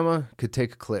my grandma could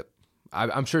take a clip.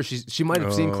 I'm sure she might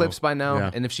have seen clips by now,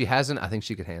 yeah. and if she hasn't, I think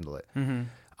she could handle it.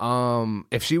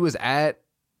 If she was at,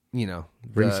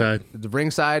 Ringside. the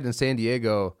ringside in San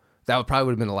Diego, that probably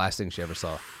would have been the last thing she ever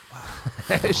saw.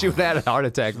 She would have had a heart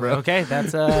attack, bro. Okay,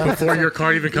 that's Before your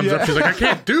card even comes up, she's like, I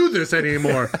can't do this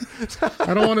anymore.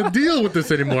 I don't want to deal with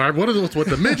this anymore. What are those with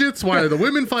the midgets? Why are the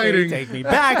women fighting? take me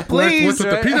back, please. What's with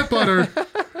the peanut butter?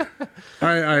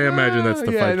 I imagine that's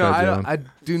the fight. No, Judge, I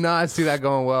do not see that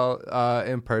going well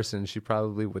in person. She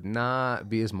probably would not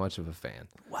be as much of a fan.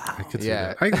 I could see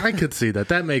Yeah. that. I could see that.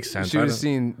 That makes sense. She was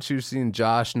seeing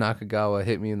Josh Nakagawa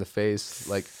hit me in the face,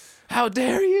 like, how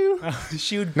dare you?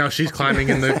 She would. Now she's climbing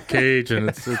in the cage, and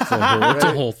it's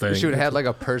a whole thing. She would have had like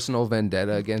a personal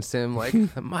vendetta against him, like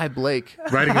my Blake.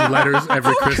 Writing him letters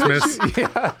every Christmas.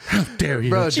 Yeah, How dare you?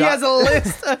 bro. She has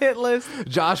a hit list.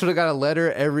 Josh would have got a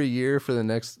letter every year for the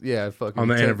next fucking on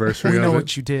the anniversary We know of what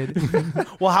it. you did.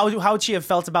 Well, how would she have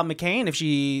felt about McCain if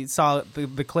she saw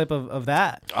the clip of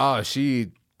that? Oh,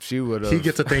 she would have. He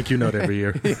gets a thank you note every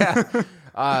year.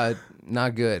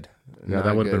 Not good. Yeah, Not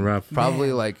that would've good. been rough.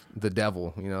 Probably like the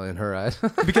devil, in her eyes.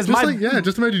 Because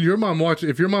Just imagine your mom watch.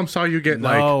 If your mom saw you get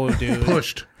dude.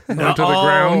 pushed onto the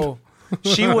ground.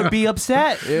 She would be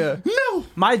upset. Yeah. No.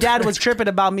 My dad was tripping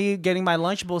about me getting my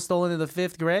Lunchable stolen in the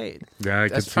 5th grade. Yeah, I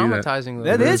could That's see that. traumatizing. Though.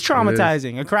 That It is is.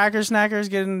 traumatizing. A Cracker Snacker's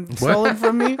getting stolen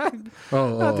from me.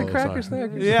 Oh, the cracker sorry.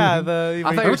 snackers. Yeah, I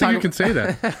I don't think you can say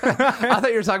that. I thought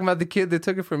you were talking about the kid that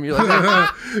took it from you. Like,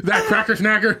 That cracker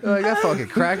snacker. like that fucking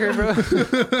cracker, bro.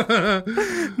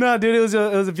 no, dude, it was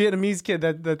a Vietnamese kid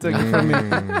that took it from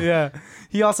me. Yeah,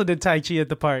 he also did Tai Chi at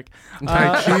the park.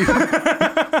 Tai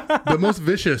Chi. The most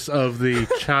vicious of the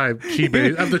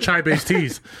chai based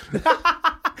teas.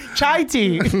 Chai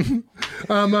tea.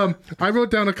 I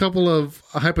wrote down a couple of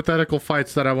hypothetical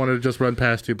fights that I wanted to just run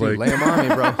past you, Blake. Dude, lay him on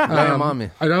me, bro. Lay him on me.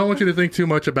 I don't want you to think too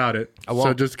much about it. I won't.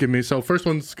 So just give me. So first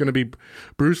one's going to be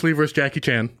Bruce Lee versus Jackie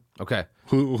Chan. Okay.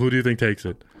 Who do you think takes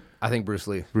it? I think Bruce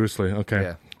Lee. Bruce Lee. Okay.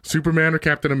 Yeah. Superman or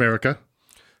Captain America?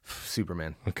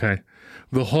 Superman. Okay.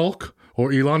 The Hulk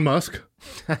or Elon Musk?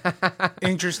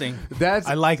 Interesting. That's.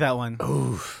 I like that one.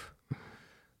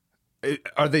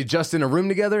 Are they just in a room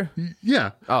together?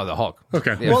 Yeah. Oh, the Hulk.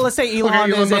 Okay. Yeah. Well, let's say Elon,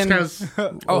 Okay, Elon is Musk in. has.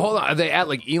 Oh, hold on. Are they at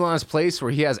like Elon's place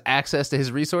where he has access to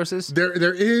his resources? They're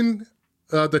in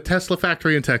the Tesla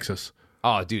factory in Texas.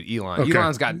 Oh, dude, Elon. Okay.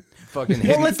 Elon's got fucking. Well,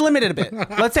 hidden- let's limit it a bit.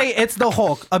 Let's say it's the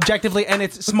Hulk, objectively, and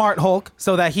it's smart Hulk,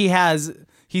 so that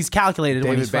he's calculated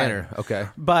when David he's fighting. Banner. Okay.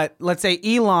 But let's say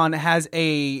Elon has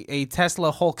a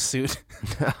Tesla Hulk suit,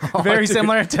 very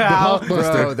similar to how Hulkbuster,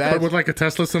 Bro, that- but with like a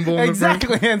Tesla symbol on the front.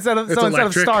 exactly instead of It's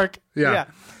electric. Stark. Yeah.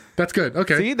 That's good.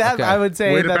 Okay. See that Okay. I would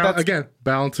say Way to that's again,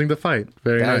 balancing the fight.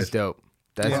 Very That nice. is dope.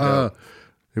 That's dope.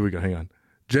 Here we go. Hang on.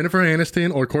 Jennifer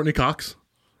Aniston or Courtney Cox?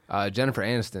 Jennifer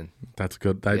Aniston. That's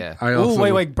good. Yeah. I Oh,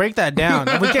 also, wait, break that down.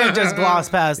 We can't just gloss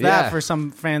past that Yeah. for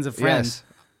some fans of Friends.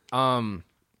 Yes.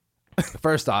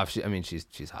 First off,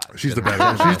 she's hot. She's the better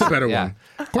one. She's the better Yeah.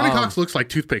 one. Courtney Cox looks like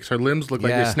toothpicks. Her limbs look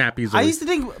like they Yeah. snap easily. I used to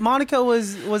think Monica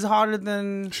was hotter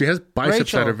than. She has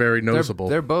biceps that Rachel. are very noticeable.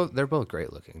 They're both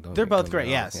great looking. They're both great,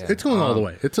 yes. It's going all the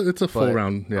way. It's a full but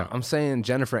round. Yeah. I'm saying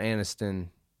Jennifer Aniston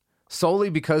solely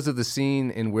because of the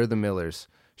scene in We're the Millers.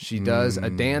 She does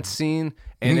a dance scene,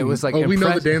 and it was like Oh, we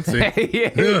know the dancing.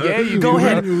 yeah, you Go do.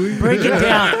 ahead, break it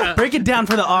down. Break it down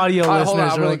for the audio All right, hold on,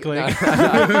 listeners, I'm really gonna-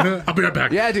 quick. I'll be right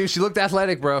back. Yeah, dude, she looked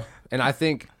athletic, bro, and I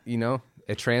think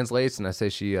it translates, and I say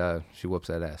she whoops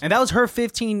that ass. And that was her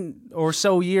 15 or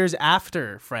so years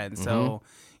after Friends. So,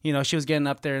 she was getting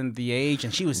up there in the age,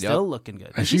 and she was still looking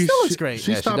good. And she still looks great.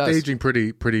 She Yeah, she stopped does. aging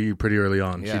pretty early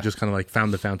on. She Yeah. just kind of like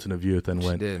found the fountain of youth and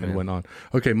went did, man. went on.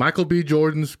 Okay, Michael B.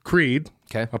 Jordan's Creed.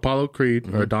 Okay. Apollo Creed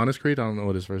or Adonis Creed. I don't know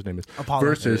what his first name is. Apollo. It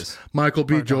Versus is. Michael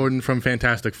B. Jordan from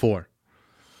Fantastic Four,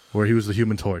 where he was the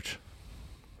Human Torch.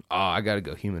 Oh, I gotta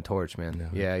go Human Torch, man.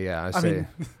 Yeah. I say. mean,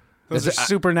 those Is are it-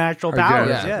 supernatural guess. powers.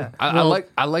 yeah, Yeah.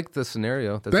 I like the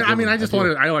scenario. That's a I good mean, one. I just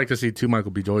do. I like to see two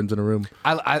Michael B. Jordans in a room.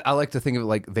 I like to think of it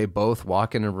like they both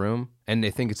walk in a room and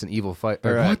they think it's an evil fight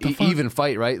or what the fuck? even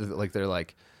fight, right? Like they're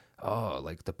like, oh,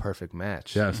 like the perfect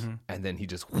match. Yes. And then he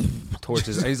just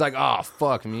torches. And he's like, oh,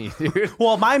 fuck me, dude.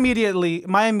 Well, my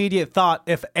immediate thought,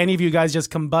 if any of you guys just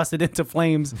combusted into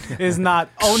flames, is not,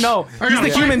 oh no, he's gotta the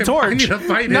fight Human him. Torch. I need to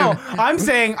fight no, him. I'm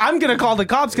saying I'm gonna call the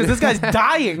cops because this guy's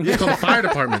dying. It's called the fire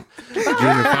department.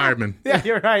 Junior fireman. Yeah,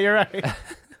 you're right.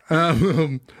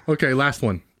 Okay, last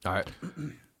one. All right.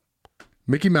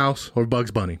 Mickey Mouse or Bugs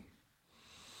Bunny?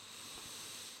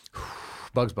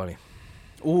 Bugs Bunny.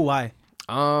 Ooh, why?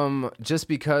 Just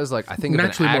because like I think of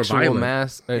Naturally an more actual violent.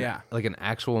 mouse, Yeah. like an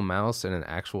actual mouse and an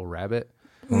actual rabbit.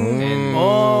 Mm. And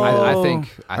Oh.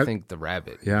 I think the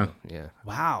rabbit. Yeah. Yeah.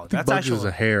 Wow, that's Bugs is actually.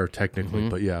 a hair technically,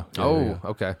 but yeah. Yeah, Oh, yeah.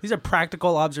 okay. These are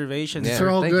practical observations. Yeah, They're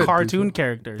all thank good. Cartoon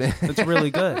characters. That's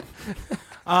really good.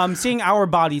 Seeing our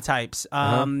body types,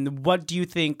 what do you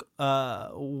think?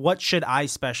 What should I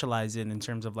specialize in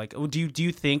terms of like? Do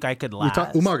you think I could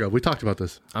last? Umaga. We talked about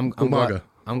this. I'm Umaga. glad.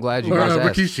 I'm glad you Or, guys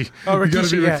asked. Rikishi. Oh, You gotta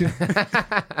be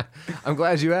Rikishi, yeah. I'm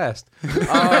glad you asked.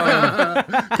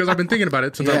 Because I've been thinking about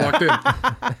it since I walked in.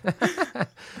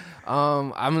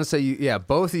 I'm gonna say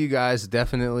both of you guys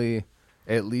definitely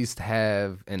at least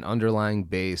have an underlying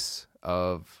base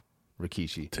of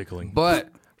Rikishi. Tickling. But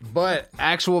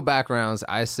actual backgrounds,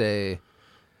 I say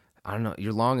I don't know.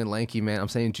 You're long and lanky, man. I'm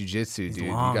saying jiu-jitsu, dude.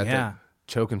 long, you got that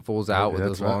choking fools out with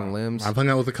That's those long limbs. I've hung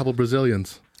out with a couple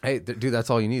Brazilians. Hey, dude, that's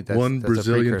all you need. That's, One that's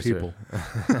Brazilian a people.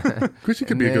 precursor. Christian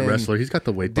could be a good wrestler. He's got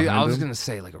the weight Dude, behind I was him. gonna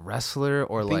say like a wrestler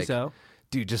or Think like, so.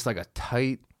 dude, just like a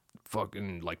tight,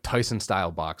 fucking like Tyson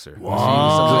style boxer.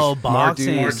 Whoa, Some,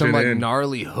 boxing. With some March like it in.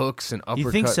 gnarly hooks and uppercuts.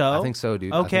 You think so? I think so,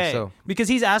 dude. I Okay, think so. because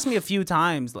he's asked me a few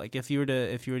times, like if you were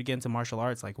to get into martial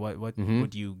arts, like what Mm-hmm.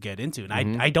 would you get into? And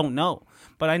I don't know,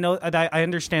 but I know I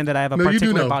understand that I have a No, you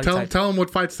do particular know. body type. Tell him what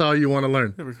fight style you want to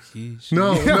learn.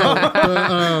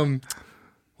 No.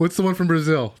 What's the one from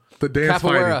Brazil? The dance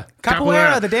Capoeira. fighting.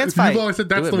 Capoeira, the dance fight. You've always said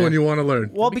that's Do it, the man. one you want to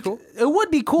learn. Well, It'd be cool. it would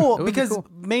be cool would be because cool.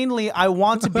 mainly I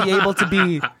want to be able to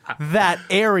be that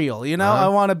aerial. You know, I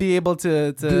want to be able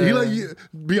to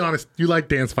Be honest. You like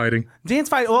dance fighting dance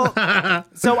fight. Well,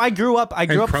 so I grew up and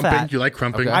fat. crumping. You like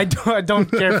crumping. Okay. I don't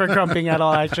care for crumping at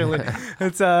all. Actually,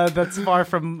 it's that's far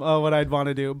from what I'd want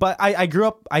to do. But I grew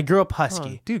up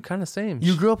husky. Oh, dude, kind of same.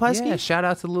 You grew up husky? Yeah, shout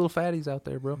out to the little fatties out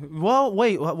there, bro. Well,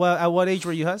 wait. At what age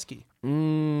were you husky?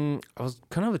 I was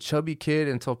kind of a chubby kid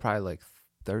until probably like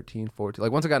 13, 14.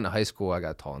 Like once I got into high school, I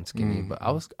got tall and skinny, but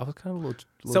I was kind of a little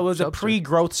So it was a chubster.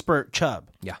 pre-growth spurt chub.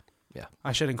 Yeah.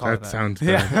 I shouldn't call it That that. sounds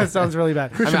Yeah, bad. that sounds really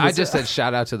bad. I mean, I just said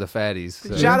shout out to the fatties.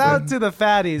 So. Shout out to the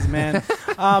fatties, man.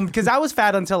 Because I was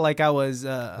fat until like I was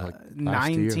last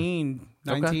 19,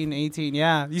 Okay. 19, 18.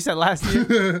 Yeah, you said last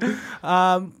year.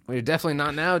 Well, you're definitely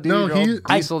not now, dude. No, You're all he-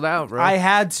 dieseled out, bro. I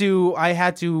had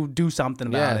to do something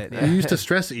about Yeah. it. He used to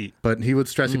stress eat, but he would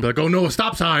stress eat, be like, "Oh no, a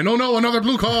stop sign! Oh no, another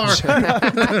blue car!"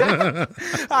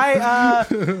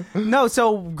 No,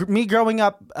 so me growing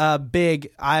up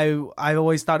big, I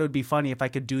always thought it would be funny if I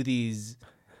could do these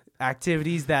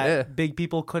activities that Yeah. big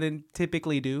people couldn't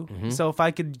typically do. So if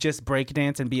I could just break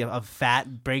dance and be a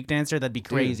fat break dancer, that'd be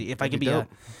crazy. If I that'd could be be dope.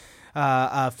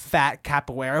 a fat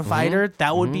capoeira fighter,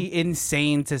 that would be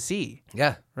insane to see.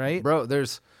 yeah. Right? Bro,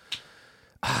 there's...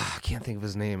 I can't think of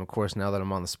his name, of course, now that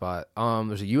I'm on the spot.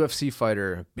 There's a UFC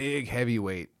fighter, big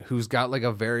heavyweight, who's got like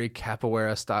a very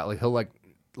capoeira style. Like he'll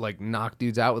like knock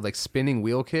dudes out with like spinning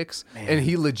wheel kicks. And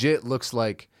he legit looks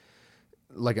like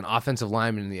an offensive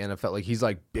lineman in the NFL. Like he's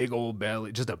like big old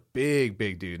belly, just a big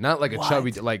dude. Not like a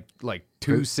chubby, like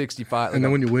 265. And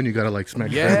then when you win, you gotta like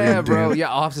smack. your yeah, belly bro. and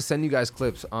Yeah, I'll have to send you guys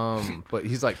clips. But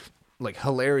he's like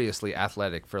hilariously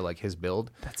athletic for like his build.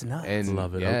 That's nuts. And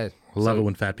Love it. Yeah, I love so- it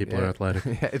when fat people are athletic.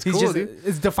 Yeah, it's He's cool, just dude.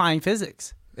 it's defying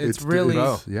physics. It's really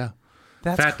yeah.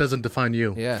 that's Fat doesn't define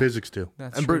you. Yeah. Physics do.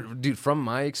 that's And true. bro, dude, from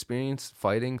my experience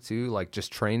fighting too, like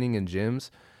just training in gyms,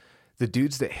 the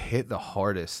dudes that hit the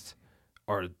hardest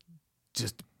are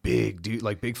just big dude,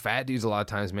 like big fat dudes a lot of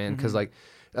times, man. Because like,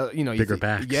 you know, Bigger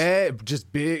backs. yeah,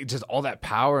 just big, just all that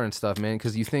power and stuff, man.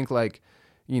 Because you think like,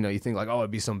 oh,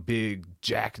 it'd be some big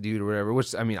jack dude or whatever.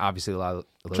 Which I mean, obviously a lot of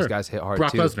those Sure. guys hit hard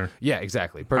Brock too. Lesnar. Yeah,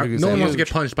 exactly. No Perfect one example. wants to get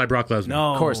punched by Brock Lesnar.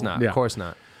 No. Of course not. Yeah. Of course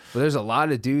not. But there's a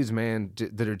lot of dudes, man,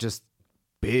 that are just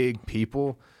big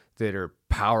people that are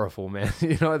powerful, man.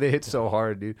 You know, they hit so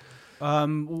hard, dude.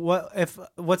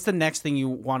 What's the next thing you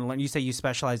want to learn? You say you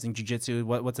specialize in jiu-jitsu.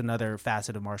 What's another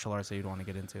facet of martial arts that you'd want to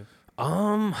get into?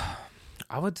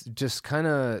 I would just kind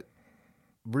of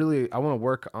really, I want to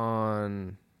work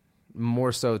on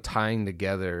more so tying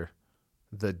together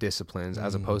the disciplines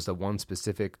as opposed to one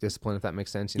specific discipline, if that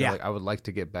makes sense. You know, Yeah. like I would like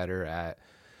to get better at,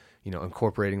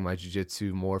 incorporating my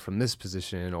jiu-jitsu more from this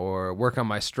position, or work on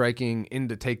my striking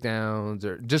into takedowns,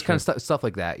 or just kind of stuff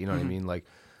like that. You know what I mean? Like,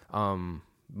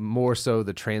 more so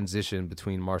the transition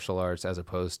between martial arts as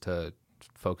opposed to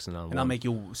focusing on And one. I'll make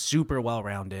you super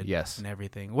well-rounded. Yes. And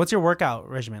everything. What's your workout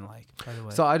regimen like, by the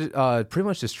way? So I pretty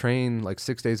much just train like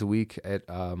 6 days a week at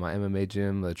my MMA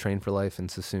gym, the Train for Life in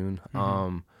Sassoon.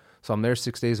 So I'm there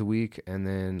 6 days a week, and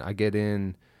then I get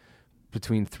in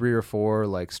between 3 or 4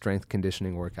 like strength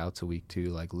conditioning workouts a week too,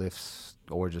 like lifts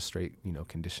or just straight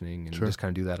conditioning, and just kind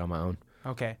of do that on my own.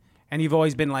 Okay. And you've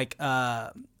always been like,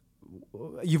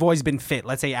 you've always been fit.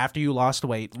 Let's say after you lost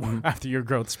weight, after your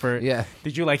growth spurt. Yeah.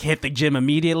 Did you like hit the gym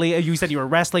immediately? You said you were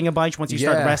wrestling a bunch. Once you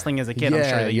started wrestling as a kid, I'm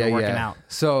sure that you were working out.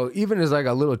 So even as like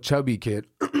a little chubby kid,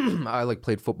 I like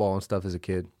played football and stuff as a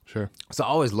kid. Sure. So I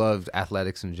always loved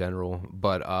athletics in general,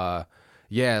 but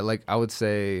yeah, like I would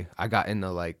say I got into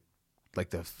like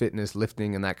the fitness,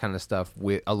 lifting, and that kind of stuff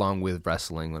along with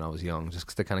wrestling when I was young, just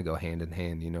 'cause they kind of go hand in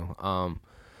hand,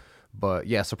 But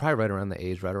yeah, so probably right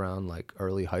around like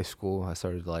early high school, I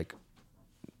started to like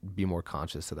be more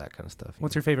conscious of that kind of stuff.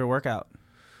 What's your favorite workout?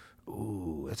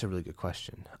 Ooh, that's a really good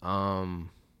question.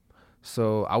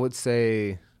 So I would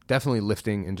say definitely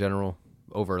lifting in general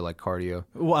over like cardio.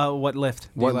 What lift? do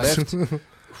you What like? lift?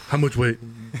 How much weight?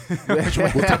 What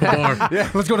type of bar? Yeah,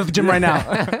 let's go to the gym right now.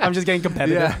 I'm just getting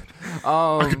competitive. Yeah.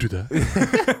 I could do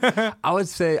that. I would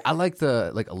say I like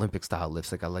the Olympic style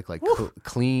lifts. Like I like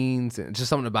cleans and just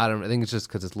something about them. I think it's just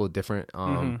because it's a little different.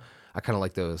 I kind of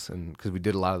like those, and because we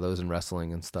did a lot of those in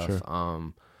wrestling and stuff.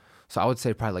 Sure. So I would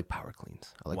say probably like power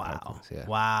cleans. I like power Wow. cleans. Yeah.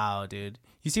 Wow, dude.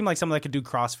 You seem like someone that could do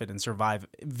CrossFit and survive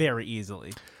very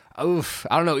easily. Oof,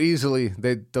 I don't know. Easily,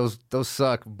 those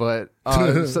suck, but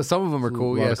some of them are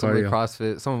cool. A lot Yeah, of some of the cardio.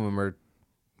 CrossFit. Some of them are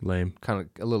Lame. kind of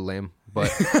a little lame, but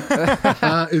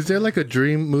Is there like a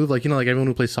dream move? Like, like everyone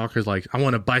who plays soccer is like, I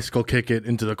want to bicycle kick it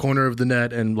into the corner of the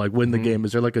net and like win the game.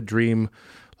 Is there like a dream,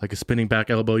 like a spinning back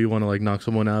elbow you want to like knock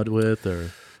someone out with,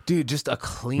 or dude, just a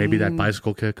clean. maybe that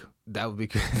bicycle kick? That would be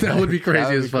good. That would be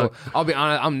crazy as fuck. Cool. I'll be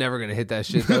honest. I'm never gonna hit that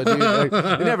shit though, dude. Like,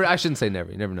 you never. I shouldn't say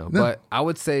never. You never know. But I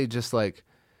would say just like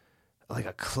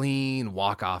a clean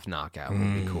walk off knockout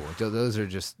would be cool. Those are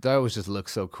just always just look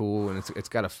so cool, and it's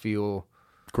got to feel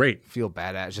Great.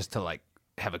 badass just to like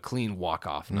have a clean walk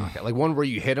off knockout, like one where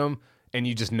you hit him and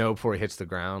you just know before he hits the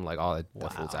ground, like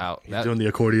that fool's out. He's doing the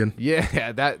accordion.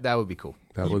 Yeah, that would be cool.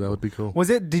 That would be cool.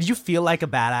 Did you feel like a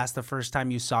badass the first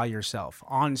time you saw yourself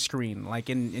on screen, like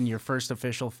in your first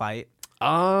official fight?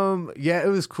 Yeah, it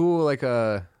was cool. Like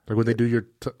Like when they do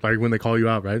like when they call you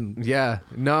out, right? yeah,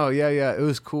 no, yeah. It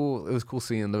was cool. It was cool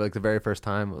seeing the very first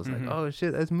time. It was like, oh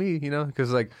shit, that's me,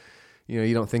 because like,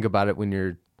 you don't think about it when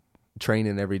you're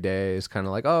training every day. It's kind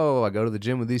of like, oh, I go to the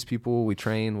gym with these people, we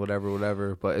train,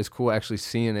 whatever. But it's cool actually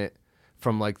seeing it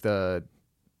from like the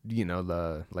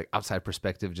like outside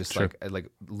perspective, just Sure. like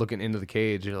looking into the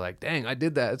cage. You're like, dang, I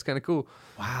did that. It's kind of cool.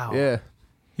 Wow. Yeah,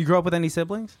 You grew up with any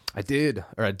siblings? I did,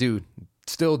 or I do.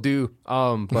 Still do,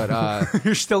 but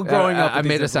You're still growing up. I with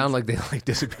made these it sound like they like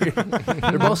disappeared.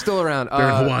 They're both still around. They're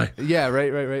in Hawaii. Yeah,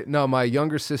 right. No, my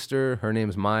younger sister, her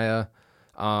name's Maya.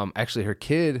 Actually, her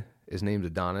kid is named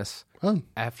Adonis Oh,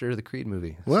 after the Creed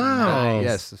movie. Wow.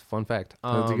 Yes, fun fact.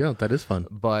 there you go. That is fun.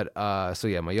 But so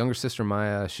yeah, my younger sister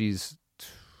Maya, she's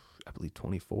I believe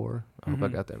 24. I hope I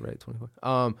got that right,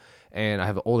 24. And I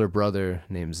have an older brother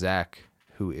named Zach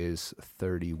who is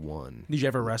 31. Did you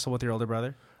ever wrestle with your older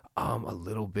brother? A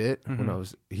little bit when I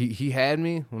was he had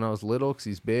me when I was little because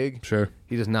he's big. Sure.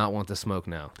 He does not want to smoke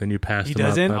now. Then you passed He him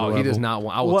doesn't? up. Oh, he does not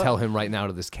want. I will What? tell him right now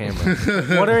to this camera.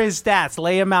 What are his stats?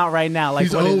 Lay him out right now. Like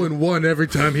He's what is- 0-1 every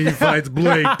time he fights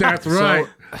Blake. That's right.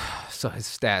 So his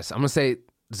stats. I'm gonna say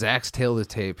Zach's tail to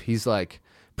tape. He's like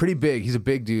pretty big. He's a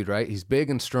big dude, right? He's big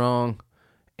and strong,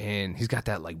 and he's got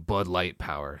that like Bud Light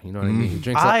power. You know what I mean? He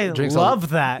drinks. I drinks love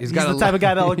that. He's got the a type lo- of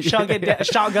guy that'll chug it,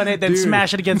 shotgun it, then Dude.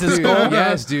 smash it against his Dude, skull.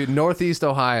 yes, dude. Northeast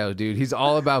Ohio, dude. He's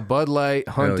all about Bud Light,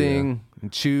 hunting,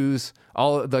 and chews,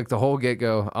 all like the whole get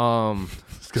go.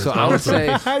 So I would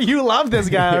say, You love this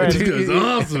guy already. Dude, that's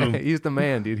awesome. He's the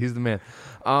man, dude. He's the man.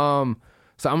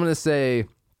 So I'm gonna say,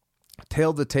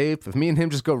 tail to tape. If me and him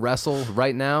just go wrestle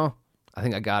right now, I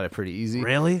think I got it pretty easy.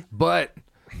 Really? But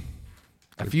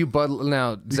a few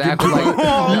now, Zach was like,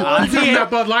 I'm getting that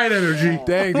Bud Light energy.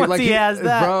 dang, dude, Once like he has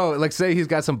that. bro, like say he's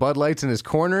got some Bud Lights in his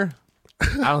corner.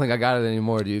 I don't think I got it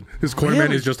anymore, dude. His corner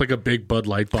man is just like a big Bud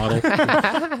Light bottle.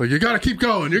 Like, you gotta keep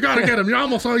going. You gotta get him. You got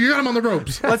him on the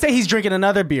ropes. Let's say he's drinking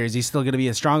another beer. Is he still going to be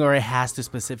as strong, or it has to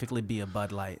specifically be a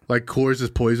Bud Light? Like Coors is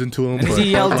poison to him. Does but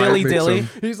he yell Bud Light dilly makes dilly? him-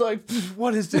 He's like,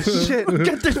 what is this shit?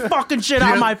 Get this fucking shit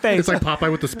out of my face. It's like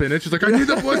Popeye with the spinach. He's like, I need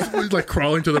the voice. He's like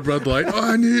crawling to the Bud Light. Oh,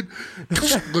 I need. And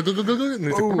he's like,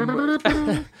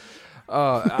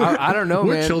 I don't know,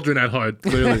 we're man. children at heart,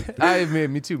 clearly. I admit,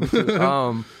 me too.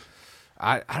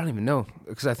 I don't even know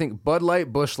because I think Bud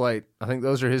Light, Busch Light. I think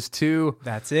those are his two.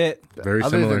 That's it. Very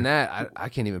Other similar. than that, I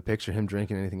can't even picture him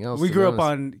drinking anything else. We to grew be up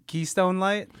honest. on Keystone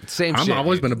Light. Same I've shit.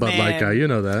 always dude. been a Bud Light Man. guy. You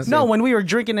know that. No, when we were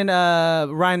drinking in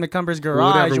Ryan McCumber's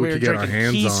garage, Whatever we we were could get our drinking hands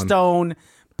on. Keystone,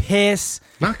 piss.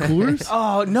 Not Coors.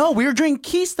 Oh no, we were drinking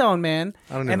Keystone, man.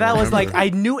 don't even And that was like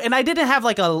remember. I knew, and I didn't have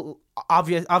like a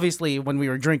obviously when we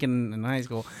were drinking in high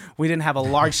school, we didn't have a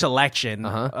large selection.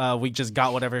 We just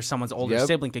got whatever someone's older Yep.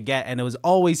 sibling could get, and it was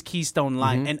always Keystone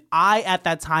Light. And I at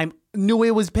that time knew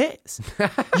it was piss.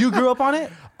 You grew up on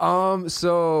it?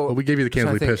 So Well, we gave you the trying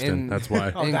Kansley to think, Piston. That's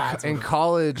why. in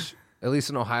college, at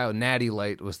least in Ohio, Natty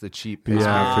Light was the cheap piss.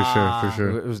 Yeah, for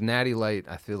sure. It was Natty Light.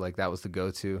 I feel like that was the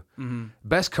go-to.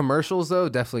 Best commercials though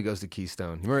definitely goes to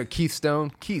Keystone. You remember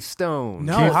Keystone? Keystone.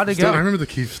 No, how'd it Stone- I go? remember the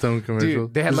Keystone commercial.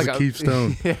 Dude, they had This like is Keith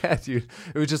Stone. Yeah, dude.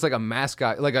 It was just like a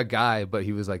mascot, like a guy, but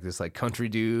he was like this like country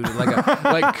dude, like a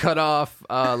like cut off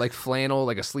like flannel,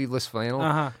 like a sleeveless flannel.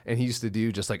 And he used to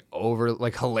do just like over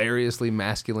like hilariously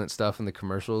masculine stuff in the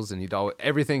commercials. And he'd always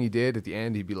everything he did at the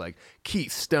end, he'd be like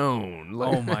Keith Stone.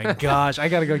 Like, Oh my god. gosh, I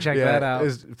gotta go check that out.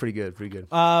 It's pretty good, pretty good.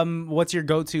 What's your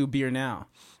go-to beer now?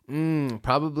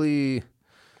 Probably.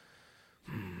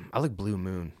 I like Blue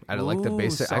Moon. I like the Ooh,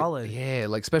 basic. solid. Yeah,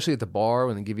 like especially at the bar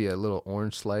when they give you a little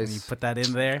orange slice. You put that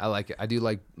in there. I like it. I do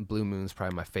like Blue Moon's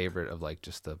probably my favorite of like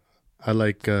just the. I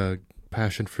like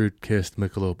passion fruit kissed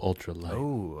Michelob Ultra Light.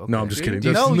 Oh, okay. No, I'm just kidding. Do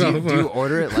you, That's- do you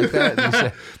order it like that? You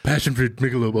say, Passion fruit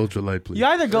Michelob Ultra Light, please. You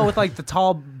either go with like the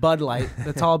tall Bud Light,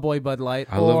 the tall boy Bud Light,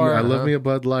 I or love me a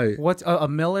Bud Light. what's a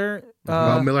Miller?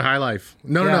 Miller High Life.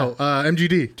 No,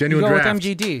 MGD. You Genuine go draft. with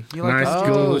MGD. You like Nice, that?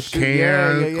 cool, shoot.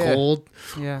 can, Yeah. cold.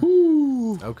 Yeah.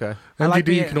 Ooh. okay. MGD like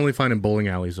you the- can only find in bowling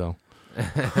alleys, though.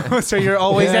 So you're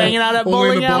always hanging out at Only in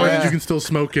bowling the bars alleys. you can still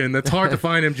smoke in. That's hard to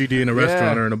find MGD in a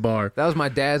restaurant or in a bar. That was my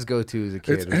dad's go-to as a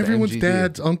kid. It's was the everyone's MGD.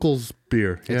 dad's uncle's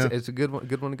beer. Yeah. It's a good one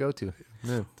to go to.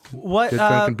 Yeah. What Get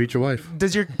drunk and beat your wife.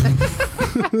 does your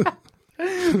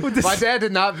My dad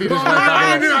did not beat his wife.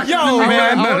 by the way. yo I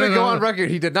man? want to go on record.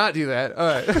 He did not do that. All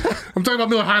right. I'm talking about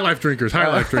Miller High Life drinkers. High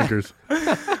Life drinkers.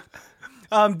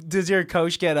 Does your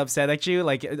coach get upset at you?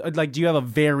 Like, do you have a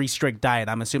very strict diet?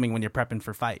 I'm assuming when you're prepping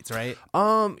for fights, right?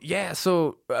 Yeah.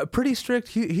 So pretty strict.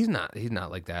 He's not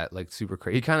like that. Like super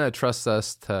crazy. He kind of trusts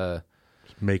us to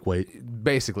Make weight.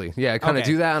 basically, yeah, kind of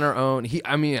Okay. do that on our own.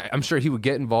 I'm sure he would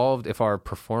get involved if our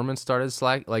performance started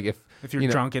slack. Like if If you're you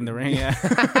know, drunk in the ring, yeah.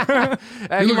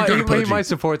 he look kinda he pudgy. might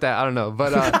support that. I don't know,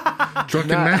 but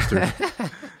Drunken master.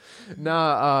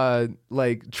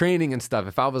 like training and stuff.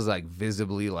 If I was like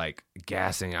visibly like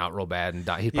gassing out real bad and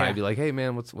he'd probably Yeah. be like, "Hey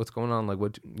man, what's going on? Like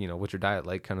what's your diet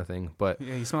like?" kind of thing. But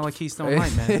Yeah, you smell like Keystone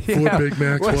Light, man. 4 Big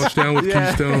Macs washed down with Yeah.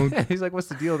 Keystone. He's like, "What's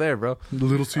the deal there, bro?"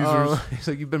 Little Caesars. He's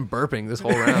like, "You've been burping this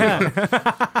whole round."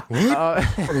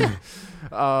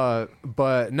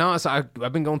 But no, so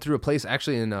I've been going through a place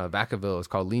actually in Vacaville. It's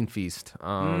called Lean Feast,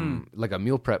 like a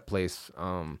meal prep place.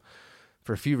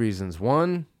 For a few reasons.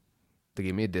 One, they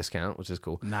gave me a discount, which is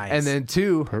cool. Nice. And then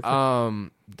two,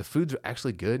 the food's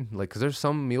actually good. Like, cause there's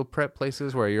some meal prep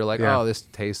places where you're like, Yeah. oh, this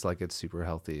tastes like it's super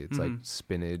healthy. It's like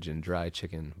spinach and dry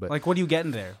chicken. But Like, what are you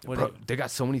getting there? bro, they got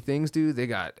so many things, dude. They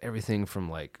got everything from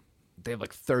like, they have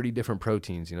like 30 different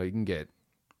proteins. You know, you can get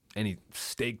any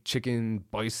steak, chicken,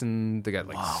 bison. They got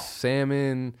like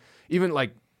salmon, even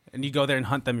like, and you go there and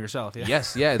hunt them yourself. Yeah.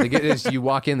 yes, yeah. They get this. You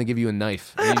walk in, they give you a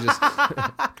knife. And you just,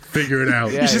 Figure it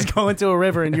out. Yeah. You just go into a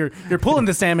river and you're pulling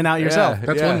the salmon out yourself. Yeah.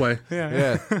 That's one way.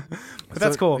 Yeah. But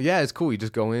that's cool. Yeah, it's cool. You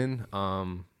just go in,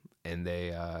 and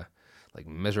they like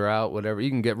measure out whatever. You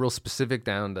can get real specific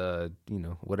down to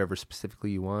whatever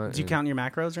specifically you want. Do you And count your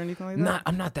macros or anything like that?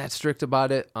 I'm not that strict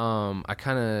about it.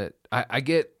 I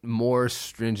get more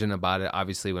stringent about it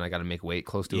obviously when I got to make weight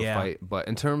close to Yeah. a fight. But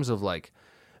in terms of like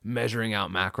measuring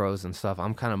out macros and stuff,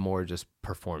 I'm kind of more just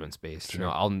performance based. Sure.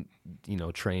 I'll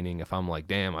training, if I'm like,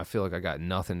 damn, I feel like I got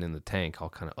nothing in the tank, I'll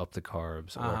kind of up the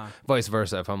carbs, or vice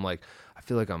versa. If I'm like, I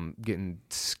feel like I'm getting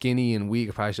skinny and weak,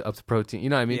 I probably should up the protein. You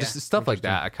know what I mean? Yeah. Just stuff like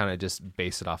that. I kind of just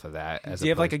base it off of that. Do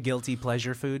you have like a guilty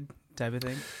pleasure food type of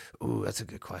thing? Ooh, that's a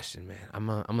good question, man. I'm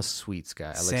a sweets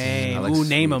guy. Same. I like Ooh,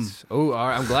 name 'em. sweets. Oh, all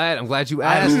right. I'm glad you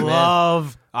I asked, man.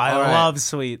 love All right.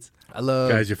 sweets. I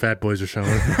love Guys, your fat boys are showing.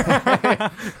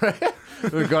 we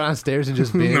go downstairs and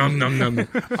just binge. Nom, nom, nom.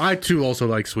 I too also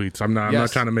like sweets. I'm not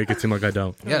Yes. trying to make it seem like I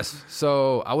don't. Yes.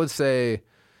 So I would say,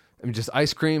 just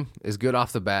ice cream is good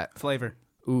off the bat. Flavor.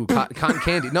 Ooh, cotton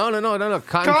candy. No.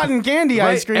 Cotton candy Right?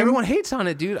 ice cream. Everyone hates on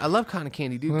it, dude. I love cotton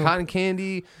candy, dude. Cotton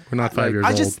candy. We're not 5 years I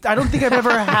old. don't think I've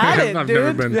ever had it, I've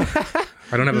dude. never been.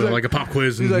 I don't have like a pop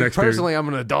quiz in He's the like, next period. personally, I'm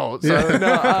an adult. So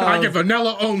no, I get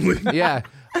vanilla only. yeah.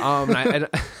 And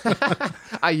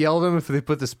I yell at them if they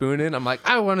put the spoon in. I'm like,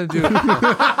 I want to do it. No,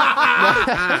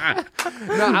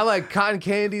 I like cotton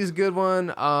candy is a good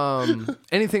one.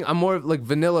 Anything, I'm more like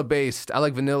vanilla based. I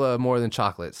like vanilla more than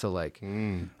chocolate. So like,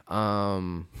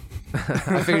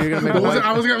 I figured you're gonna make a What was it? point.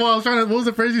 I was trying to. What was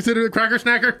the phrase you said? Cracker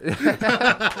snacker.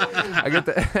 I get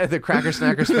the Cracker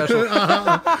Snacker special.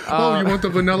 Oh, you want the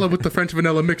vanilla with the French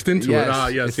vanilla mixed into it? Ah,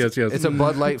 yes. It's a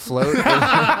Bud Light float.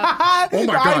 Oh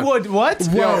my I god. would. What?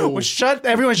 Whoa.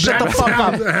 Everyone shut the fuck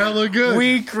up. Sounds hella good.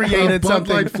 We created a Bud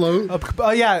something. Light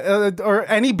float. Or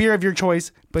any beer of your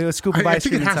choice, but a scoop of I ice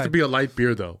think cream it has inside. to be a light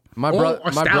beer though. My Or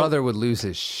stout. brother would lose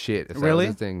his shit if that Really?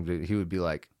 was the thing. Dude. He would be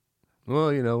like,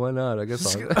 well, why not? I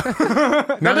guess I'll.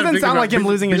 That doesn't sound like him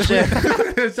losing his shit.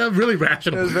 It sounds really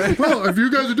rational. Well, if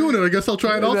you guys are doing it, I guess I'll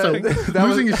try it also. That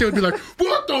Losing his shit would be like,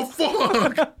 what the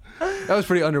fuck? That was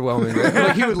pretty underwhelming.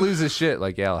 Like, he would lose his shit.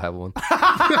 Like, yeah, I'll have one.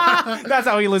 That's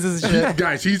how he loses his shit.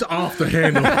 Guys, he's off the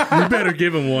handle. We better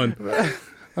give him one.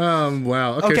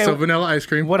 Wow. Okay, Okay, so vanilla ice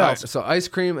cream. What else? So ice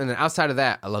cream, and then outside of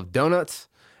that, I love donuts.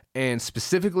 And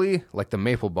specifically, like the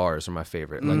maple bars are my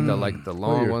favorite. Like the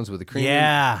long ones with the cream.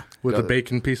 Yeah. With the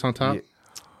bacon piece on top. Yeah.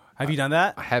 Have you done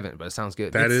that? I haven't, but it sounds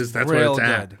good. That's real where it's good.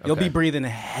 at. You'll be breathing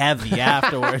heavy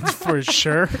afterwards for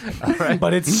sure.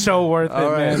 But it's so worth it,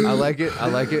 All right. man. I like it.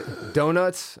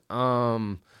 Donuts.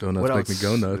 Donuts what make me else?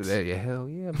 go nuts. Yeah, hell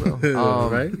yeah, bro.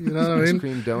 Right? You know what I ice mean?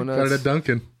 cream Got it donuts. at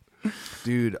Dunkin'.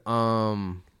 Dude,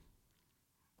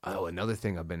 another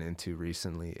thing I've been into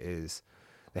recently is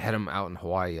they had them out in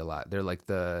Hawaii a lot. They're like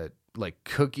the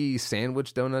cookie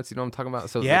sandwich donuts. You know what I'm talking about?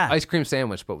 So it's Yeah. like ice cream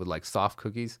sandwich, but with like soft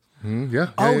cookies. Yeah.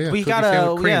 Oh, yeah. we Cookie got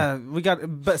sandwich cream. we got,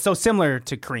 but so similar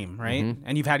to cream, right?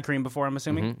 And you've had cream before, I'm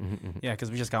assuming. Yeah, because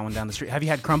we just got one down the street. Have you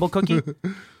had crumble cookie?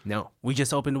 No. We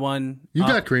just opened one. You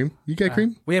got cream. You get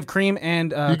cream? We have cream and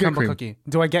get crumble cream. cookie.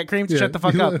 Do I get cream? Yeah. Shut the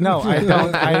fuck up. No, I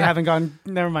don't. I haven't gone.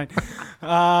 Never mind.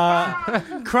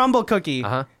 Crumble cookie.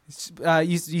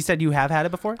 You said you have had it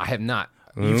before? I have not.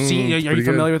 You've seen? Are you pretty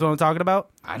familiar good. with what I'm talking about?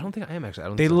 I don't think I am actually. I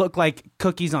don't They think so. look like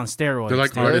cookies on steroids. They're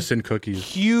like dude. artisan cookies.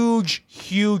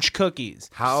 huge cookies.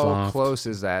 How Soft. close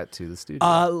is that to the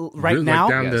studio? Right Like now,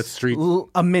 down the Yes. street.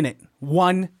 a minute,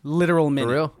 one literal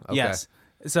minute. real? Okay. Yes.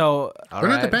 So All They're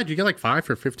not right. that bad. You get like 5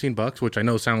 for $15, which I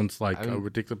know sounds like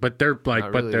ridiculous, but they're like,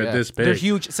 Not but really, they're yeah. this big. they're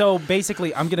huge. So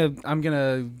basically, I'm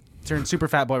gonna turn super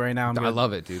fat boy right now. I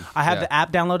love it, dude. I have Yeah. the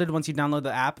app downloaded. Once you download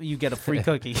the app, you get a free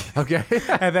cookie. Okay.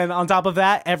 And then on top of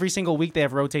that, every single week they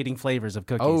have rotating flavors of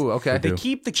cookies. Oh, okay. They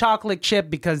keep the chocolate chip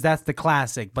because that's the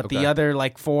classic, but the Okay. other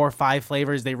like 4 or 5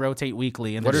 flavors they rotate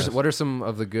weekly. And What are some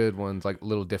of the good ones, like a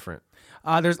little different?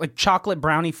 there's like chocolate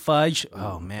brownie fudge.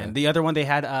 Oh man, the other one they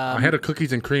had. I had a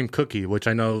cookies and cream cookie, which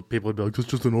I know people would be like, "It's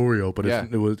just an Oreo," but Yeah.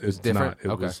 it's different? not. It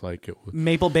Okay. was like it was.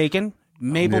 maple bacon.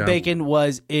 Maple Yeah. bacon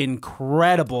was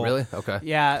incredible. Really? Okay.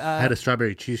 Yeah. I had a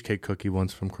strawberry cheesecake cookie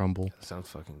once from Crumble. Sounds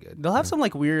fucking good. They'll have some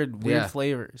like weird Yeah.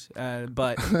 flavors,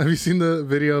 but Have you seen the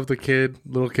video of the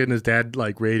little kid and his dad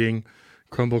like rating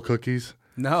Crumble cookies?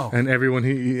 no. And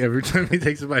every time he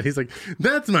takes a bite, he's like,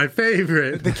 "That's my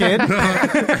favorite." The kid?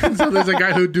 And so there's a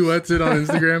guy who duets it on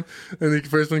Instagram, and the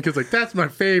first one kid's like, "That's my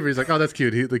favorite." He's like, "Oh, that's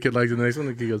cute." The kid likes it. The next one,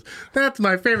 the kid goes, "That's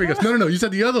my favorite." He goes, "No, you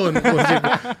said the other one was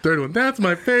your third one. That's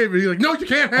my favorite." He's like, "No, you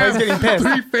can't have getting pissed.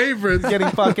 3 favorites." Getting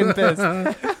fucking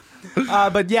pissed.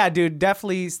 But yeah, dude,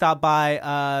 definitely stop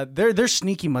by. They're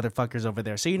sneaky motherfuckers over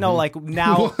there. So you know, like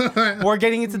now we're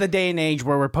getting into the day and age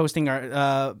where we're posting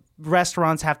our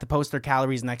restaurants have to post their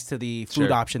calories next to the food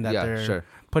Sure. option that Yeah, they're sure.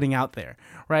 putting out there,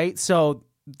 right? So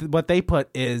what they put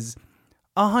is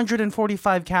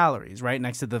 145 calories right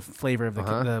next to the flavor of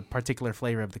the particular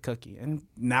flavor of the cookie. And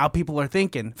now people are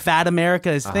thinking, Fat America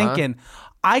is thinking,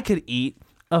 I could eat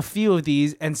a few of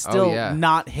these and still yeah.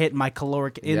 not hit my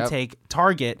caloric intake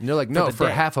target. And you're like, no, the for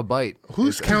day. half a bite.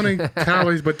 Who's counting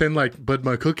calories? But then but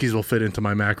my cookies will fit into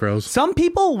my macros. Some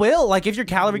people will, like if you're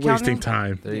calorie Wasting counting.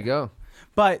 time. There you go.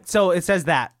 But so it says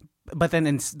that. But then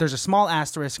there's a small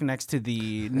asterisk next to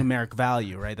the numeric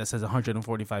value, right? That says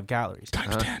 145 calories.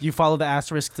 You follow the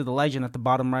asterisk to the legend at the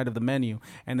bottom right of the menu,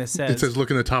 and it says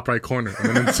 "Look in the top right corner,"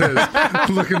 and then it says,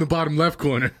 "Look in the bottom left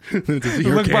corner." And it says,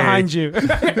 "You're look gay." behind you.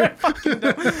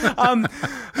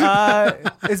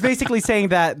 It's basically saying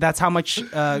that's how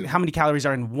many calories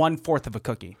are in 1/4 of a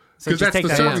cookie. So 'Cause just that's take the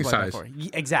that serving multiply by size. 4.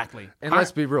 Exactly. And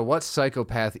let's be real. What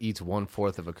psychopath eats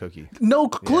 1/4 of a cookie? No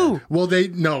clue. Well,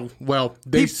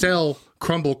 they sell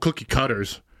Crumble cookie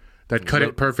cutters that cut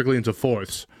it perfectly into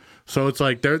fourths. So it's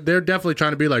like they're definitely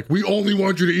trying to be like, we only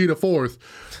want you to eat a fourth,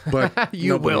 but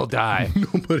You will die.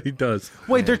 Nobody does.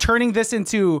 Wait, they're turning this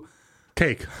into.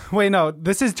 Cake. Wait, no.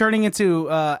 This is turning into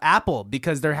Apple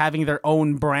because they're having their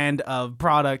own brand of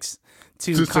products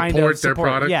to kind support of their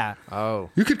product? Yeah. Oh.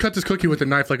 You could cut this cookie with a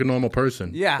knife like a normal person.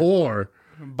 Yeah. Or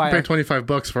Buy pay a-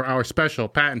 $25 for our special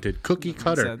patented cookie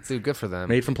cutter That's Dude, good for them.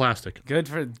 made from plastic. good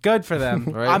for them.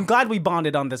 Right. I'm glad we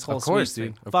bonded on this whole Of course, sweet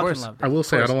dude. thing. Of Fucking course. loved I it. will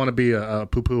say, I don't want to be a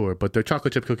poo-pooer, but their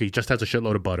chocolate chip cookie just has a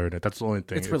shitload of butter in it. That's the only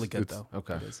thing. It's really good though.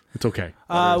 Okay. It's okay.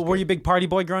 Were you a big party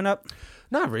boy growing up?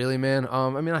 Not really, man. I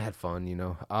mean, I had fun, you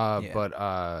know.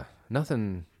 But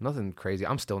nothing crazy.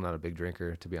 I'm still not a big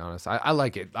drinker, to be honest. I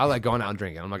like it. I like going out and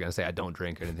drinking. I'm not gonna say I don't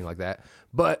drink or anything like that.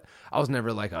 But I was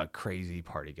never like a crazy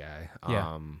party guy.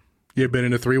 Yeah. You ever been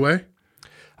in a three-way?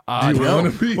 No. You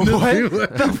want to be in a three-way?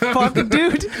 Fucking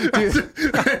dude.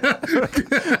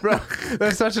 Bro,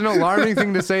 that's such an alarming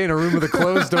thing to say in a room with a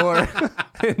closed door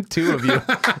and 2 of you.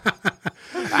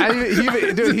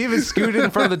 He even scooted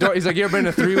in front of the door. He's like, you ever been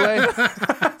in a 3-way?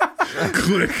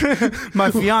 Click. My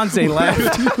fiance left.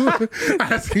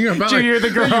 Asking about Did you hear the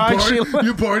garage?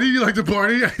 You party? You like to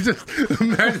party? I just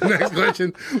imagine the next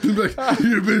question. Like,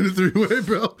 you ever been in a 3-way,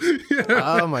 bro?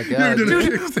 Yeah. Oh my god. You ever done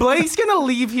a Dude, Blake's gonna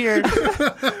leave here.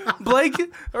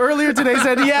 Blake earlier today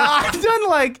said, yeah, I've done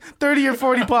like 30 or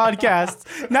 40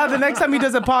 podcasts. Now the next time he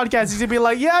does a podcast, he's gonna be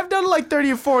like, yeah, I've done like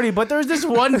 30 or 40, but there's this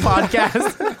one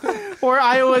podcast where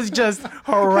I was just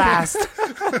harassed.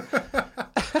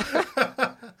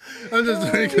 I'm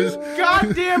just because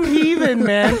Goddamn heathen,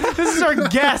 man. This is our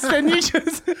guest, and you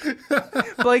just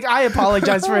Blake, I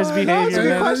apologize for his behavior,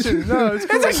 man. Question. No, it's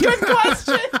cool. It's a good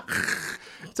question.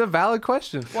 It's a valid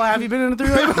question. Well, have you been in a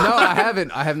three-way? No, I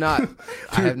haven't. I have not.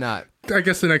 I have not. I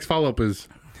guess the next follow-up is,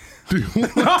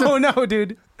 No,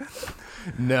 dude.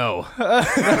 No.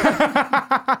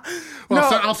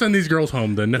 I'll send these girls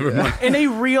home then. Never mind. In a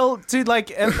real, dude,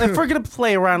 like, if we're gonna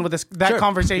play around with that Sure.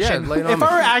 conversation, Yeah, lay it on if me.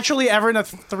 I were actually ever in a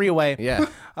three-way, Yeah.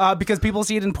 because people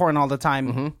see it in porn all the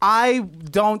time,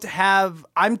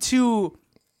 I'm too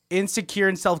insecure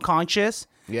and self-conscious.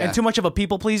 Yeah. And too much of a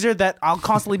people pleaser that I'll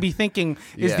constantly be thinking,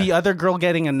 is Yeah. the other girl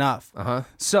getting enough?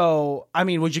 So, I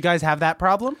mean, would you guys have that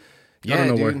problem? Yeah, I don't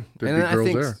know dude. where And there'd then be I girls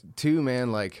think there. too,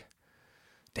 man, like,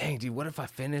 dang, dude, what if I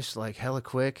finish like hella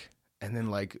quick and then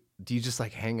like, do you just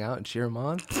like hang out and cheer them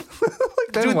on?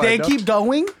 Then Dude, what, they no? keep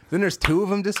going? Then there's two of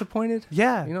them disappointed.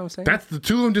 Yeah. You know what I'm saying? That's the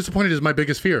two of them disappointed is my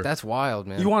biggest fear. That's wild,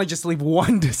 man. You want to just leave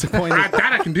one disappointed.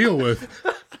 that I can deal with.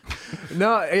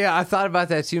 No, yeah, I thought about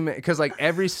that too, man. Because like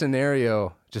every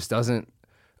scenario just doesn't.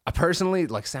 I personally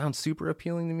like sounds super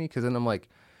appealing to me. Because then I'm like,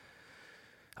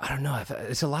 I don't know.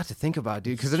 It's a lot to think about,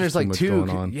 dude. Because then there's too like much two. going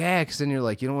on. Yeah, because then you're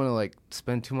like, you don't want to like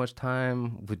spend too much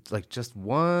time with like just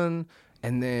one,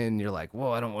 and then you're like,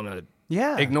 whoa, I don't want to.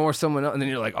 Yeah. Ignore someone else, and then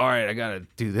you're like, all right, I gotta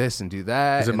do this and do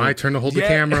that. Is it and my then- turn to hold the Yeah.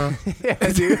 camera? Yeah,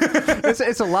 dude.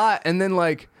 It's a lot, and then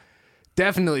like.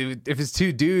 Definitely, if it's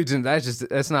two dudes and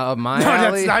that's not up my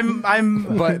alley. I'm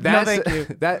But that's no, thank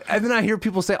you. that. And then I hear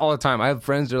people say all the time. I have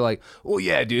friends that are like, "Well,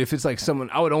 yeah, dude. If it's like someone,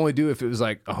 I would only do if it was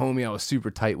like a homie I was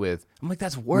super tight with." I'm like,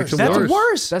 "That's worse. Makes it That's worse.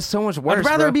 worse. That's so much worse. I'd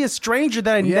rather bro. be a stranger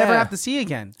that I Yeah. never have to see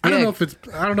again. I don't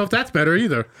Yeah. know if that's better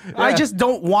either. I just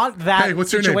don't want that Hey,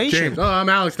 what's your name? situation. James. Oh, I'm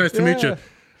Alex. Nice to meet you.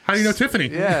 How do you know Tiffany?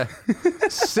 Yeah,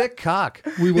 sick cock.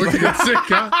 We work at Sick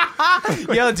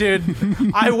Guy. Yo, dude,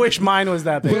 I wish mine was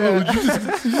that big. Oh, you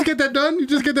just get that done? You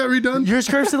just get that redone? Yours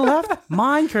curves to the left,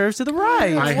 mine curves to the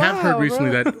right. I have heard Wow,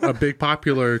 recently that a big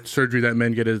popular surgery that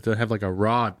men get is to have like a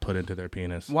rod put into their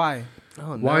penis. Why?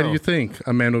 Oh, no. Why do you think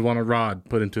a man would want a rod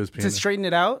put into his To penis straighten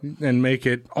it out? and make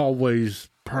it always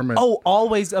permanent? Oh,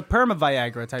 always a perma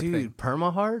Viagra type dude? thing.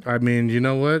 Perma hard? I mean, you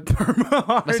know what?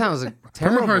 That sounds like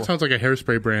terrible. Permahard sounds like a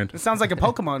hairspray brand. It sounds like a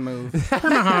Pokemon move.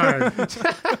 Permahard.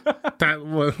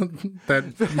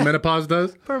 that menopause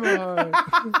does.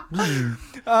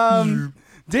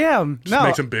 Damn. No.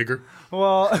 Makes them bigger.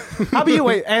 Well, how about you?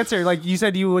 Wait, answer. Like you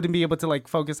said, you wouldn't be able to like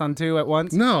focus on two at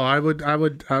once. No, I would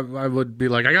be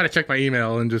like, I gotta check my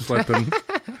email and just let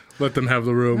them have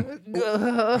the room.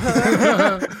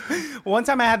 One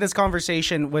time I had this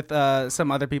conversation with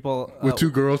some other people. With two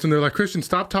girls, and they're like, Christian,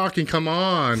 stop talking, come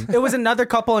on. It was another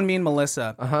couple and me and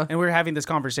Melissa, and we were having this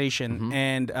conversation,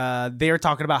 and they were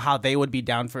talking about how they would be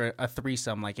down for a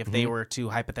threesome, like if they were to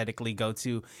hypothetically go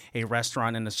to a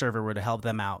restaurant and the server were to help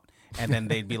them out, and then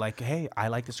they'd be like, "Hey, I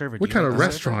like the server. What Do you kind like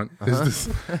of the server?" restaurant is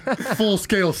this? Full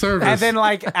scale service. And then,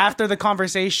 like, after the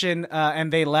conversation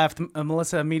and they left,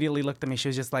 Melissa immediately looked at me. She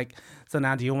was just like, "So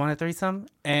now, do you want a threesome?"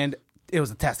 And it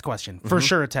was a test question, for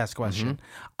sure, a test question.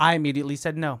 I immediately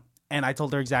said no, and I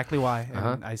told her exactly why.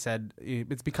 And I said,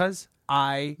 "It's because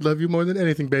I." Love you more than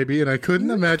anything, baby, and I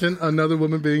couldn't imagine another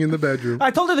woman being in the bedroom.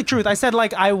 I told her the truth. I said,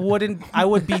 like, I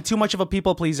would be too much of a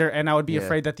people pleaser, and I would be Yeah.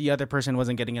 afraid that the other person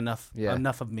wasn't getting enough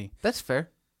of me. That's fair.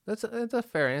 That's a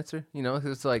fair answer. You know,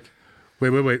 it's like Wait.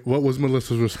 What was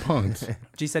Melissa's response?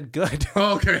 She said, "Good."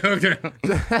 Oh, okay.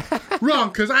 Wrong,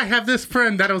 because I have this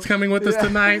friend that was coming with us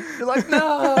tonight. you're like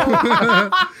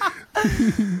no.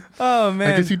 Oh I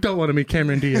man, guess you don't want to meet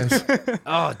Cameron Diaz.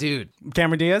 Oh, dude,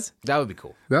 Cameron Diaz. that would be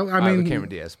cool. I I mean, mean, Cameron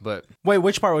Diaz, but Wait,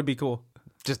 which part would be cool?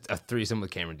 just a threesome with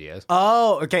Cameron Diaz,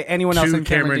 Oh, okay. Anyone else two in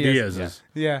Cameron Diaz? Diaz's.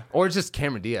 Yeah. or just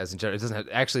Cameron Diaz in general. It doesn't have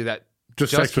actually that.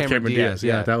 Just sex with Cameron Diaz.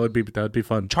 Yeah, that would be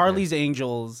fun. Charlie's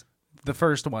Angels, the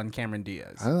first one, Cameron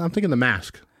Diaz. I'm thinking The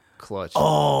Mask. clutch.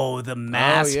 Oh, the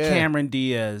masked yeah. Cameron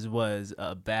Diaz was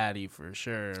a baddie for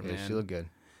sure, yeah, man. she looked good.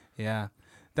 Yeah.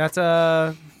 That's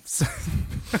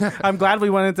I'm glad we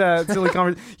went into silly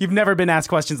conversation. You've never been asked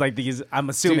questions like these, I'm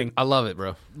assuming. Dude, I love it,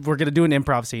 bro. We're going to do an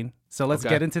improv scene. So let's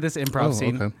Okay. get into this improv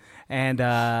scene. okay.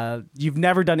 And you've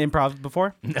never done improv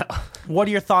before? No, What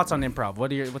are your thoughts on improv?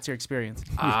 What's your experience?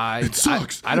 It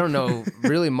sucks. I don't know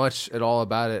really much at all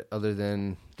about it other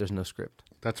than there's no script.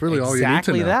 That's really all you need to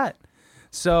Exactly know. that.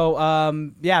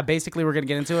 So, yeah, basically we're going to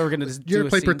get into it. We're going to just You do ever a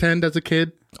play scene. pretend as a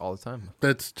kid? All the time.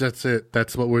 That's it.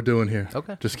 That's what we're doing here.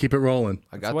 Okay. Just keep it rolling.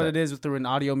 I got That's what that. it is through an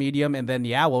audio medium. And then,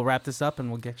 yeah, we'll wrap this up and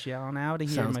we'll get you on out of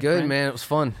here. Sounds my good, friend. man. It was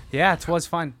fun. Yeah, it was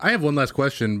fun. I have one last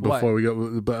question What? before we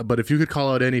go. But if you could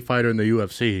call out any fighter in the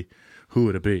UFC, who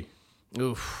would it be?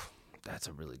 Oof. That's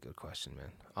a really good question,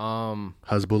 man.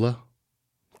 Hasbulla?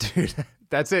 Dude,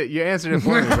 that's it. You answered it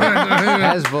for me, bro.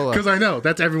 Hasbulla. Because I know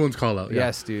that's everyone's call out. Yeah.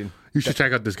 Yes, dude. You should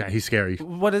check out this guy. He's scary.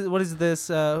 What is this?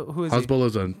 Who is he?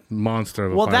 Hasbulla's a monster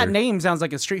of a Well, fighter. that name sounds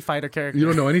like a Street Fighter character. You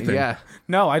don't know anything. Yeah.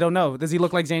 No, I don't know. Does he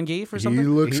look like Zangief or He something?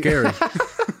 looks scary.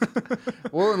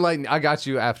 Well, like I got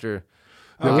you after.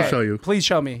 Yeah, we'll show you. Please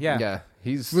show me. Yeah. Yeah,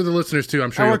 he's For the listeners too, I'm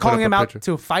sure. And you'll we're calling put him up a out picture.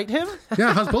 to fight him?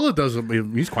 Yeah, Hasbulla does.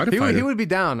 He's quite a fighter. he would be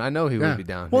down. I know he Yeah. would be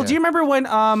down. Well, yeah. do you remember when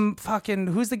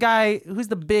who's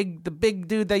the big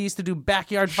dude that used to do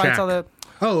backyard fights Shaq. all the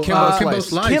Oh, Kimbo Kimbo Slice.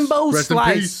 Slice. Kimbo Rest in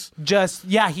Slice peace. just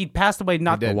he passed away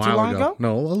not He A did. too while long ago.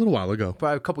 No, a little while ago.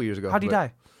 Probably a couple years ago? How'd he but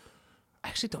die? I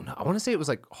actually don't know. I want to say it was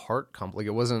like heart like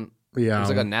it wasn't. Yeah. It was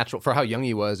like a natural for how young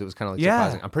he was. It was kind of like Yeah.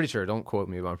 surprising. I'm pretty sure. Don't quote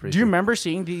me, but I'm pretty Do you sure. remember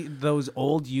seeing those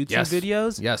old YouTube Yes.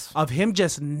 videos? Yes. Of him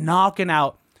just knocking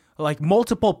out like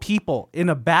multiple people in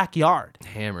a backyard.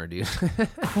 Hammer, dude.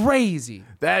 Crazy.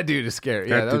 That dude is scary.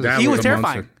 That Yeah, that dude- was that He was was a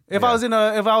terrifying. monster. If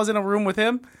I was in a room with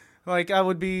him, like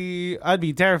I'd be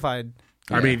terrified.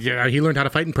 I mean, yeah, he learned how to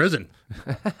fight in prison.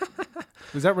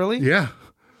 Was that really? Yeah.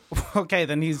 Okay,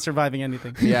 then he's surviving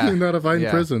anything. yeah. He learned how to fight in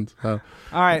Yeah. prison. All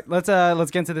right, let's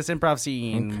get into this improv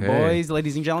scene, Okay. boys,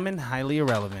 ladies and gentlemen. Highly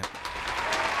irrelevant.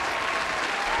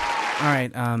 All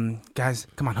right, guys,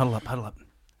 come on, huddle up.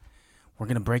 We're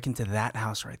gonna break into that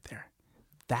house right there.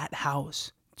 That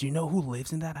house. Do you know who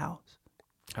lives in that house?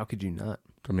 How could you not?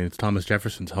 I mean, it's Thomas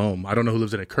Jefferson's home. I don't know who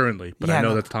lives in it currently, but Yeah, I know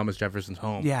no. that's Thomas Jefferson's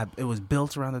home. Yeah, it was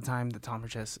built around the time that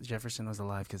Thomas Jefferson was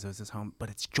alive because it was his home. But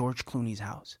it's George Clooney's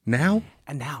house. Now?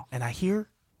 And I hear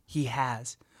he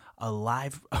has a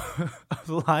live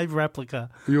replica.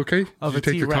 Are you okay? Of Did you a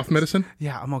take your T-Rex. cough medicine?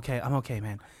 Yeah, I'm okay,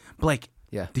 man. Blake,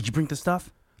 Yeah. did you bring the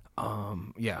stuff?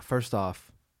 Yeah. First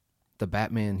off, the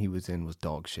Batman he was in was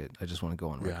dog shit. I just want to go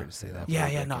on record Yeah. to say that.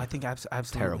 Yeah, no, I think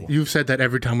absolutely. Terrible. You've said that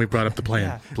every time we brought up the plan.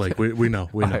 Yeah. Blake, we know.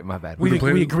 We All know. right, my bad. We been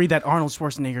playing- agreed that Arnold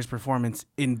Schwarzenegger's performance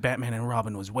in Batman and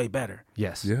Robin was way better.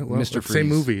 Yes. Yeah, well, Mr. it's the same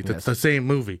Freeze. movie. Yes. It's the same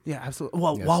movie. Yeah, absolutely.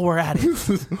 Well, while we're at it,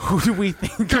 who do we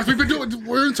think? Guys,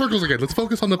 we're in circles again. Let's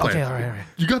focus on the plan. Okay, all right.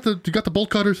 You got the bolt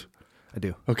cutters? I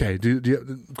do. Okay. Do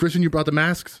you, Christian, you brought the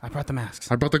masks? I brought the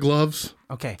masks. I brought the gloves.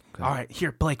 Okay. All right.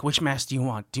 Here, Blake, which mask do you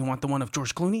want? Do you want the one of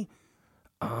George Clooney?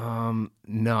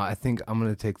 No, I think I'm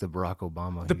gonna take the Barack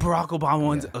Obama. The Barack Obama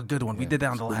one's a good one. We did that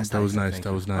on the last That was episode. nice.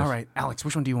 That was nice. All right, Alex,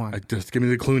 which one do you want? Just give me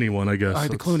the Clooney one, I guess. All right,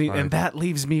 the Let's- Clooney, all right. and that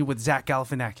leaves me with Zach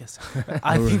Galifianakis.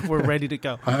 I think we're ready to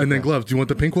go. And then gloves. Do you want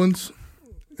the pink ones?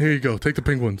 Here you go. Take the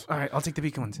pink ones. All right, I'll take the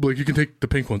beacon ones. Blake, you can take the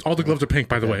pink ones. All the gloves are pink,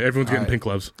 by the way. Everyone's getting pink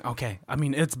gloves. Okay. I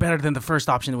mean, it's better than the first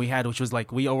option that we had, which was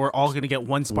like we were all going to get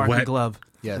one sparkly Wet. glove.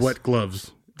 Yes. Wet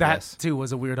gloves. That Yes. too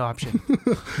was a weird option.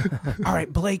 All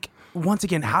right, Blake. Once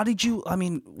again, how did you? I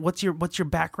mean, what's your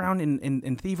background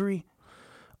in thievery?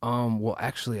 Well,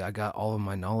 actually, I got all of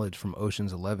my knowledge from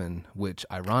Ocean's 11, which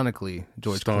ironically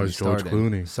George Stars Clooney George starred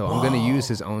in. Clooney. So I'm going to use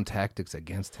his own tactics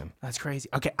against him. That's crazy.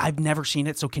 Okay, I've never seen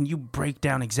it, so can you break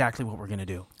down exactly what we're gonna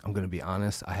do? I'm going to be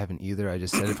honest. I haven't either. I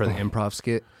just said it for the improv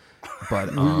skit. But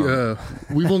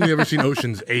We've only ever seen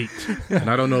Ocean's 8, and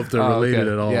I don't know if they're related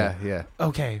at all. Yeah.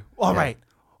 Okay, all right.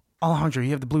 Alejandro, you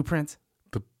have the blueprints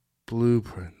The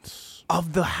blueprints.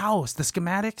 of the house, the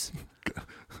schematics.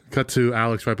 Cut to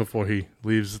Alex right before he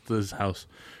leaves this house.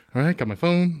 All right, got my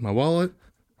phone, my wallet.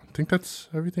 I think that's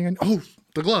everything. Oh,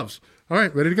 the gloves. All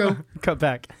right, ready to go. Cut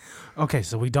back. Okay,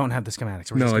 so we don't have the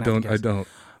schematics. We're No, just I gonna have don't. to I guess. don't.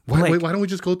 Blake. Wait, why don't we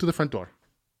just go through the front door?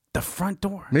 The front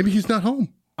door. Maybe he's not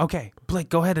home. Okay, Blake,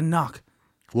 go ahead and knock.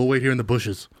 We'll wait here in the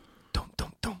bushes. Dum,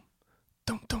 dum, dum.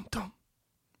 Dum, dum, dum.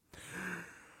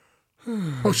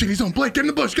 Oh shit, he's home. Blake, get in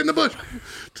the bush. Get in the bush.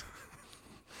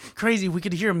 Crazy, we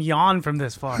could hear him yawn from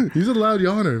this far. He's a loud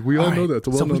yawner. We all know right, that. It's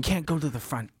a so well-known. we can't go to the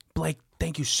front. Blake,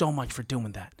 thank you so much for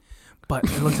doing that. But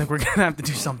it looks like we're gonna have to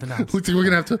do something else. Looks like we're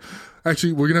gonna have to.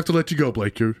 Actually, we're gonna have to let you go,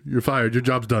 Blake. You're fired. Your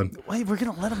job's done. Wait, we're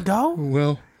gonna let him go?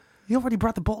 Well, You already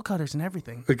brought the bolt cutters and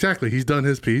everything. exactly. He's done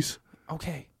his piece.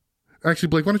 Okay. Actually,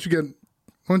 Blake, why don't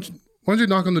you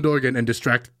knock on the door again and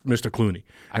distract Mr. Clooney,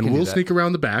 and can do we'll that. sneak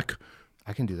around the back,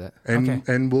 I can do that. and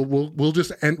Okay. and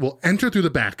we'll enter through the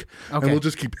back, and Okay. we'll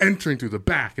just keep entering through the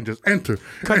back and just enter.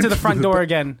 Cut to enter the front through door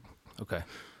again. Okay.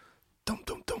 Dum,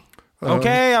 dum, dum.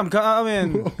 Okay, I'm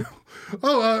coming.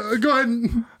 Oh, go ahead.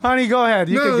 And, Honey, go ahead.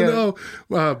 You can get it.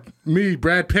 no. Me,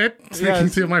 Brad Pitt, speaking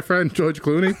Yes. to my friend George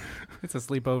Clooney. It's a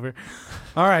sleepover.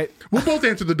 All right. We'll both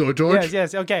answer the door, George.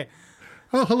 Yes. Okay.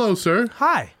 Oh, hello, sir.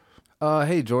 Hi.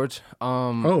 Hey, George.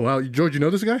 Oh, wow. George, you know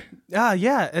this guy?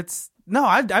 Yeah.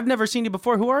 I've never seen you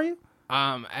before. Who are you?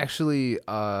 Actually,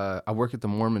 I work at the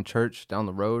Mormon church down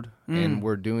the road, and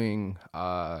we're doing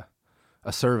a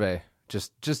survey.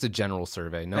 Just a general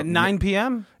survey. At 9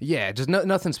 p.m.? Yeah, just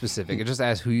nothing specific. It just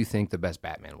asks who you think the best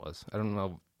Batman was. I don't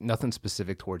know, nothing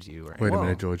specific towards you. Or Wait a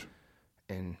minute, George.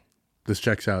 And This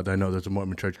checks out. I know there's a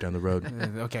Mormon church down the road.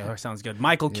 Okay, that sounds good.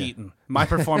 Michael Keaton. My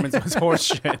performance was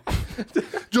horseshit.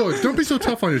 George, don't be so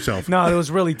tough on yourself. No, it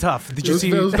was really tough. Did you see?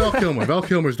 It was Val Kilmer. Val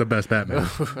Kilmer's the best Batman.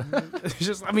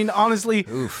 Just, I mean, honestly,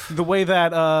 the way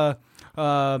that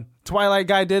Twilight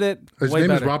guy did it. His way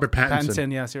name is better. Robert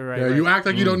Pattinson. Yes, you're right. Yeah, right. you act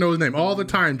like you don't know his name all the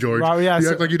time, George. Yeah, you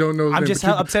so act like you don't know his I'm name. just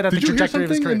but upset at the did you hear trajectory of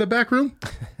his something career. in the back room?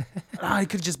 It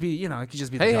could just be, it could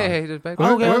just be the dog. Hey, back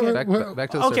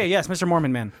to the Okay, survey. yes, Mr.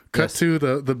 Mormon Man. Cut to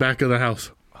the back of the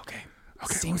house. Okay.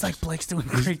 Seems like Blake's doing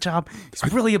a great job.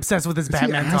 He's really obsessed with his Is he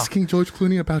Batman talk. asking George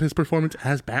Clooney about his performance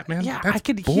as Batman? Yeah, That's I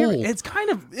could bold. hear it.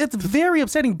 It's very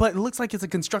upsetting, but it looks like it's a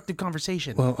constructive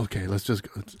conversation. Well, okay, let's just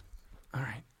go. All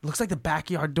right. Looks like the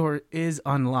backyard door is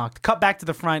unlocked. Cut back to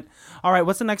the front. All right,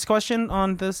 what's the next question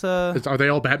on this? Are they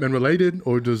all Batman related,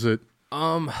 or does it?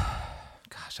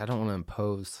 Gosh, I don't want to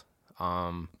impose.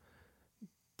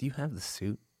 Do you have the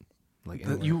suit? Like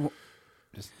anywhere?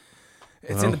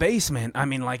 It's in the basement. I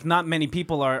mean, like, not many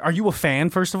people are. Are you a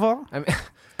fan, first of all? I mean,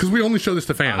 Because we only show this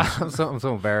to fans. I'm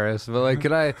so embarrassed. But like,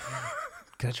 can I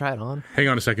try it on? Hang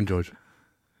on a second, George.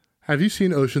 Have you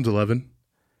seen Ocean's 11?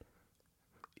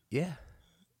 Yeah.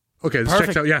 Okay, this Perfect.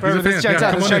 checks out. Yeah, Perfect. he's This a fan. checks Yeah,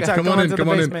 out. come This on in. checks out. Come Go on in. into the Come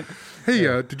on in. basement.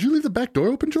 Hey, did you leave the back door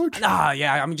open, George?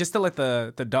 Yeah. I mean, just to let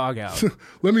the dog out.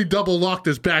 Let me double lock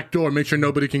this back door. Make sure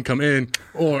nobody can come in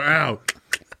or out.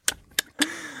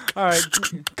 All right.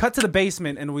 Cut to the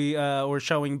basement, and we're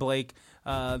showing Blake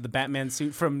the Batman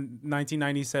suit from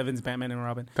 1997's Batman and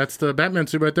Robin. That's the Batman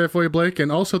suit right there for you, Blake,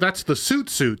 and also that's the suit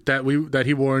that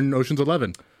he wore in Ocean's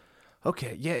 11.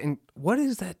 Okay. Yeah. And what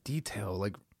is that detail?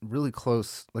 Like really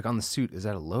close, like on the suit. Is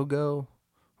that a logo,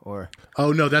 or?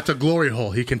 Oh no, that's a glory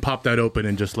hole. He can pop that open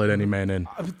and just let any man in.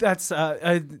 That's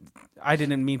I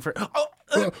didn't mean for.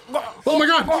 Oh my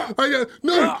God!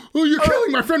 No! Oh, you're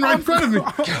killing my friend right in front of me.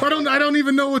 I don't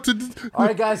even know what to do. All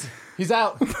right, guys, he's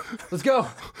out. Let's go.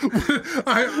 Cut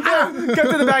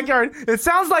to the backyard. It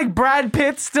sounds like Brad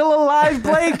Pitt's still alive,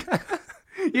 Blake.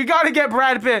 You got to get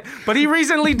Brad Pitt, but he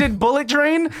recently did Bullet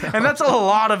Train, and that's a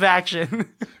lot of action.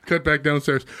 Cut back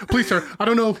downstairs, please, sir. I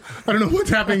don't know what's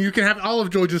happening. You can have all of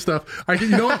George's stuff. You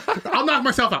know what? I'll knock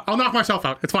myself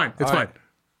out. It's fine. It's fine.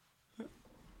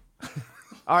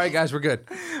 All right, guys, we're good.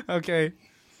 Okay.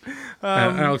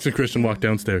 Alex and Christian walk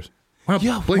downstairs. Wow,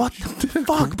 Yo, Blake, what the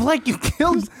fuck, Blake? You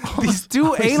killed these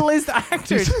two A-list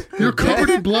actors. you're covered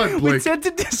in blood, We Blake. said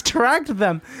to distract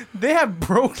them. They have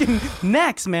broken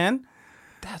necks, man.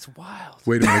 That's wild.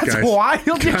 Wait a minute, That's guys. wild.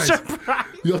 You're Guys. surprised.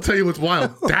 I'll tell you what's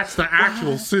wild. That's the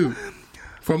actual suit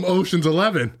from Ocean's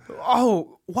 11.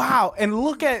 Oh, wow. And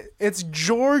look at it's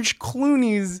George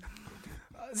Clooney's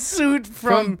suit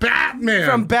from Batman.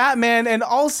 From Batman, and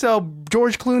also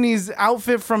George Clooney's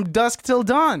outfit from Dusk Till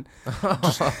Dawn.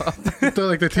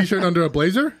 Like the t-shirt under a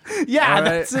blazer. Yeah, All right.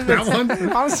 that's That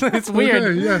one? Honestly, it's weird.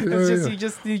 Okay, yeah, It's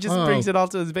just yeah. he just brings it all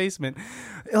to his basement.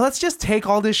 Let's just take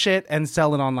all this shit and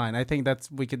sell it online. I think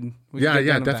that's we can Yeah, get done with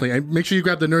that. definitely. And make sure you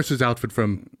grab the nurse's outfit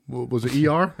from, was it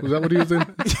ER? Was that what he was in?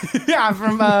 Yeah,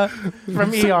 from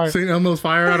ER. St. Elmo's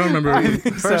Fire? I don't remember.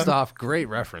 First off, great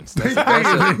reference. That's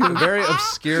a very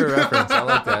obscure reference. I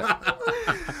like that.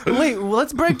 Wait, well,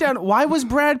 let's break down. Why was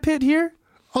Brad Pitt here?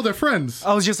 Oh, they're friends.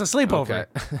 Oh, it was just a sleepover.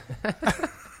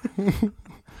 Okay.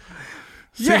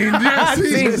 Scene.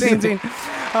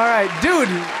 All right, dude.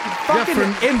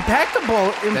 Fucking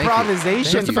impeccable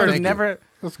improvisation Thank you. for Thank you. never.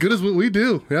 As good as what we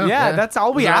do. Yeah. Yeah, that's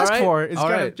all we Was that ask right? for. Is All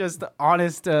kind right. of just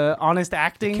honest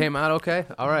acting. Came out okay.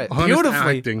 All right. Honest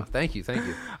Beautifully. acting. Thank you.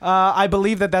 I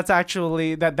believe that's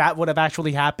actually that would have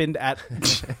actually happened at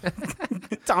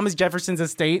Thomas Jefferson's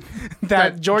estate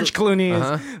that George Clooney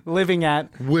is living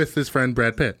at, With his friend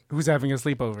Brad Pitt. who's having a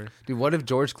sleepover. Dude, what if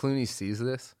George Clooney sees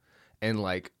this and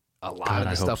like a lot God, of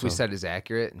I the hope stuff we so. said is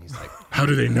accurate, and he's like, How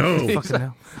do they know? Fucking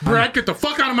hell. Brad, get the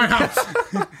fuck out of my house.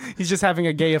 He's just having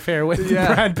a gay affair with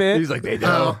Brad Pitt. he's like, they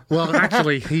know. Well,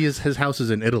 actually, his house is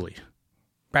in Italy.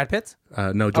 Brad Pitt's?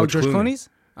 No, George, George Clooney. Clooney's?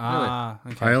 Ah,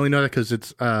 okay. I only know that because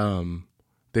it's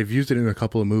they've used it in a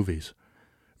couple of movies.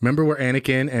 Remember where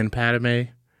Anakin and Padme?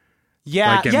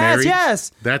 Yeah, like, get married?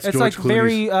 yes. That's it's George like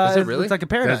very. Is it really? It's like a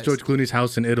paradise. That's George Clooney's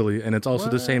house in Italy, and it's also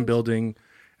the same building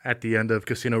at the end of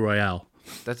Casino Royale.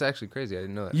 That's actually crazy. I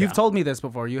didn't know that. You've told me this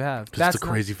before. You have. It's a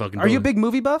crazy fucking. Are you a building. big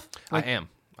movie buff? I am.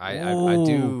 I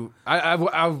do.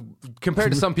 I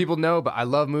compared to some people, no, but I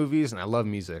love movies and I love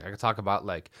music. I could talk about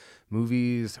like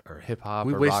movies or hip hop.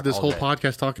 We or wasted rock this all whole day.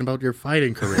 podcast talking about your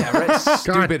fighting career. Yeah, right?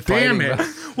 Stupid damn fighting, it. bro.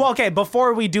 Well, okay.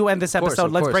 Before we do end this course, episode,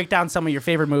 of let's course. break down some of your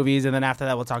favorite movies, and then after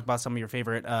that, we'll talk about some of your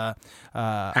favorite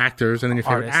Actors, and then your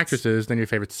favorite Artists. actresses, then your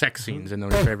favorite sex scenes, and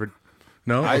then your favorite.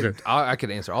 No, okay. I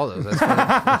could answer all those. That's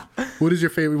funny. What is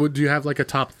your favorite? Do you have like a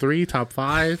top 3, top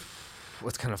 5?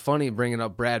 What's kind of funny bringing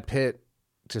up Brad Pitt,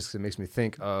 just 'cause it makes me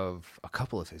think of a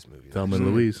couple of his movies. Thelma and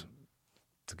Louise.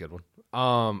 It's a good one.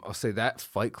 I'll say that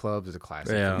Fight Club is a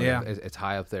classic. Yeah. for me. Yeah. It's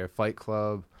high up there. Fight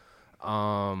Club.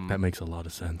 That makes a lot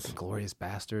of sense. Glorious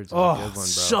Bastards is a good one, bro.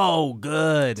 so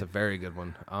good. It's a very good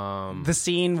one. The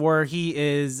scene where he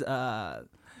is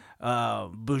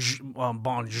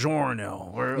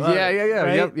buongiorno. Or, yeah.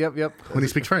 right? Yep. When he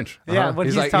speaks French. Yeah, when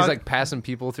he's he's like passing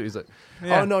people through. He's like,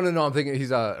 Yeah. oh no, I'm thinking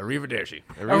he's arrivederci.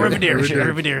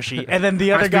 Arrivederci. And then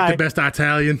the I other speak guy, the best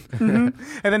Italian. and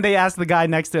then they asked the guy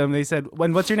next to him. They said,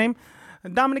 "What's your name?"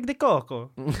 Dominic De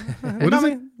Coco. What is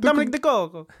it? Dominic De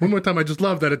Coco. One more time. I just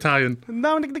love that Italian.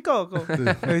 Dominic De Coco.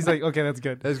 And he's like, okay, that's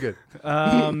good. That's good.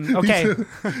 Okay.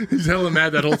 He's hella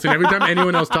mad that whole scene. Every time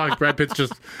anyone else talks, Brad Pitt's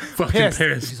just fucking Pissed.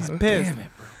 pissed. He's pissed.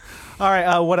 All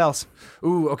right, what else?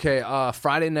 Ooh, okay.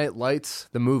 Friday Night Lights,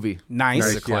 the movie. Nice.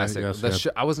 It's a Yeah, classic. yes, The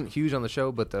yeah. I wasn't huge on the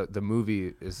show, but the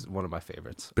movie is one of my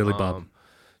favorites. Billy Bob.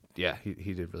 Yeah,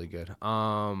 he did really good.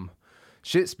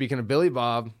 Shit. Speaking of Billy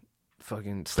Bob,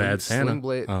 fucking Bad Santa. Sling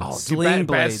Blade. Oh. Oh, dude, Sling Bad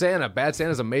Blade. Santa. Bad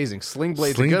Santa's amazing. Sling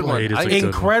Blade's Sling a good Blade one. is I a think good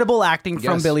one. Incredible acting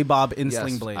from Yes. Billy Bob in yes,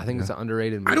 Sling Blade. I think it's an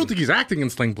underrated movie. I don't think he's acting in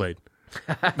Sling Blade.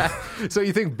 So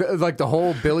you think like the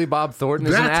whole Billy Bob Thornton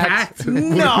is an That's act? act.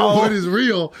 No. What is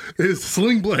real is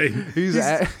Sling Blade.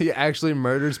 He actually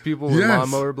murders people with Yes.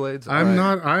 lawnmower blades. All I'm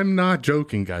right. not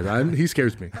joking, guys. He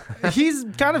scares me. He's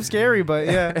kind of scary, but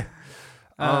yeah.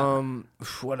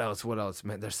 What else?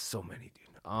 Man, there's so many,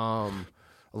 dude.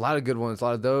 A lot of good ones. A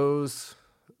lot of those.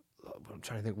 I'm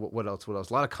trying to think. What else? A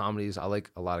lot of comedies. I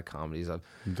like a lot of comedies.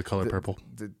 The Color Purple.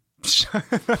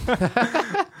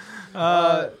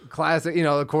 Classic. You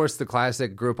know, of course, the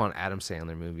classic. Grew up on Adam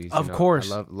Sandler movies. Of you know,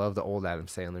 course. I love the old Adam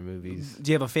Sandler movies.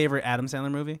 Do you have a favorite Adam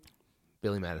Sandler movie?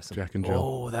 Billy Madison. Jack and Jill.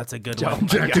 Oh, that's a good one.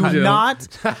 Jack and Jill. Not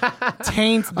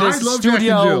taint I this love Jack and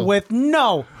studio Jill. with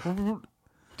no.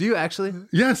 Do you actually?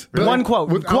 Yes. One quote.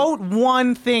 Without- Quote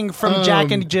one thing from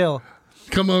Jack and Jill.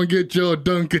 Come on, get your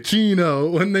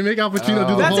Dunkachino. When they make Al Pacino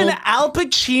do the That's whole... an Al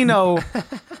Pacino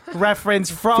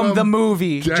reference from the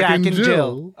movie Jack Jack and and Jill.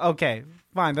 Jill. Okay,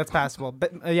 fine, that's passable.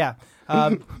 But yeah,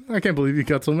 I can't believe you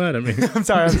got so mad at me. I'm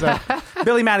sorry.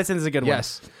 Billy Madison is a good one.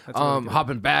 Yes.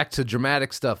 Hopping back to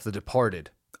dramatic stuff. The Departed.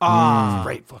 Ah,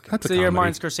 Great fucking. That's a so you're a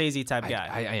Martin comedy. Scorsese type guy.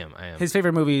 I am. His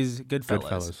favorite movie is Goodfellas.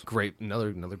 Goodfellas. Great.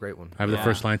 Another great one. I have the Yeah.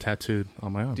 first line tattooed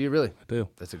on my own. Do you really? I do.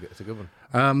 That's a good one.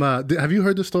 Have you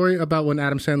heard the story about when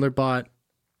Adam Sandler bought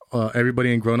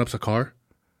everybody in Grown Ups a car?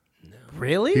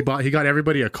 Really? He got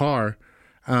everybody a car,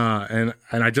 and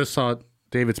I just saw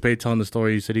David Spade telling the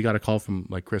story. He said he got a call from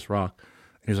like Chris Rock,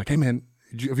 and he was like, "Hey man,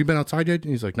 have you been outside yet?"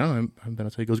 And he's like, "No, I haven't been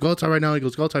outside." He goes, "Go outside right now." He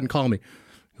goes, "Go outside and call me."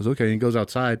 He goes, "Okay." And he goes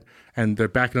outside, and they're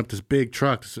backing up this big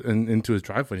truck into his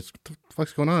driveway. He's like, "What the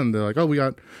fuck's going on?" They're like, "Oh,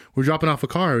 we're dropping off a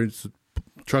car."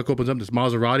 Truck opens up, this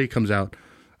Maserati comes out.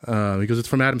 He goes, "It's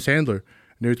from Adam Sandler."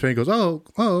 And David Spade goes, "Oh,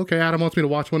 okay. Adam wants me to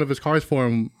watch one of his cars for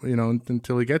him,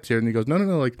 until he gets here." And he goes, "No,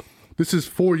 like this is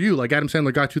for you. Like Adam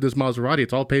Sandler got you this Maserati.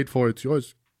 It's all paid for. It's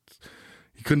yours."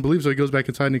 He couldn't believe it, so he goes back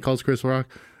inside and he calls Chris Rock.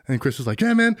 And Chris was like,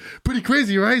 "Yeah, man, pretty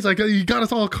crazy, right?" He's like, "You got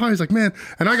us all a car." He's like, "Man,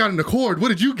 and I got an Accord. What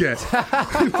did you get?"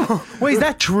 Wait, is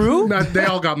that true? They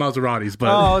all got Maseratis, but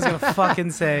Oh, I was gonna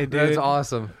fucking say, dude. That's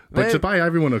awesome. but Man, to buy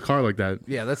everyone a car like that,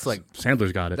 yeah, that's like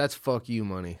Sandler's got it. that's fuck you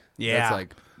money. Yeah. That's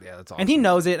like that's awesome. And he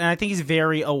knows it, and I think he's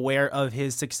very aware of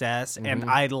his success, and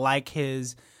I like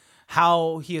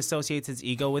how he associates his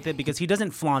ego with it because he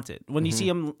doesn't flaunt it. When you see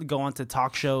him go onto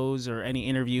talk shows or any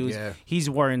interviews, Yeah. he's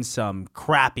wearing some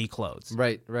crappy clothes.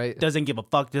 Right. Doesn't give a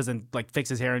fuck, doesn't like fix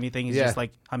his hair or anything. He's Yeah. just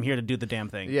like, I'm here to do the damn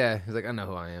thing. Yeah, he's like, I know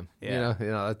who I am. Yeah. You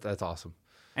know, that's awesome.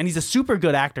 And he's a super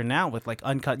good actor now with like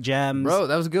Uncut Gems. Bro,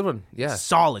 that was a good one. Yeah.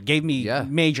 Solid. Gave me Yeah.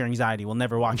 major anxiety. We'll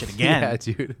never watch it again. Yeah,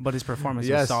 dude. But his performance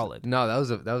Yes. was solid. No, that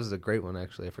was a great one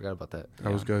actually. I forgot about that.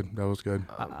 That was good.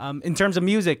 In terms of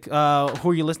music, who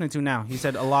are you listening to now? You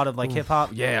said a lot of like hip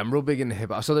hop. Yeah, I'm real big into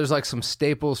hip hop. So there's like some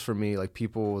staples for me, like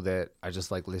people that I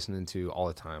just like listening to all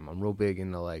the time. I'm real big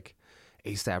into like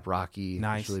ASAP Rocky.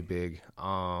 Nice. It's really big.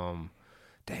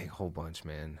 Dang, whole bunch,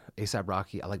 man. ASAP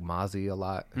Rocky. I like Mozzie a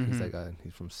lot.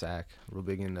 He's from SAC. Real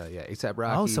big in ASAP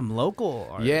Rocky. Oh, some local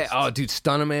artists. Yeah. Oh, dude,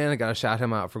 Stunna Man. I gotta shout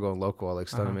him out for going local. I like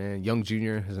Stunna Man. Young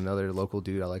Junior is another local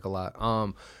dude I like a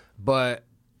lot. But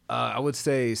I would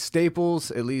say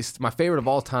staples. At least my favorite of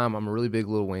all time. I'm a really big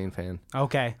Lil Wayne fan.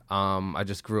 Okay. I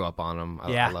just grew up on him.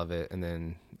 Yeah. I love it. And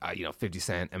then 50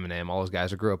 Cent, Eminem, all those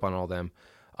guys. I grew up on all them.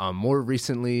 More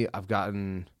recently, I've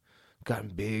gotten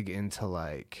big into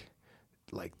like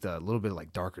the little bit of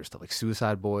like darker stuff, like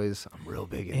Suicide Boys. I'm real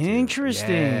big into.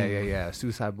 Interesting. Yeah.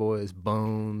 Suicide Boys,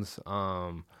 Bones.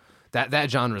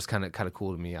 That genre is kind of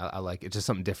cool to me. I like it's just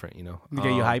something different, Get you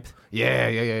hyped.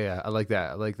 Yeah. I like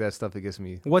that. I like that stuff that gets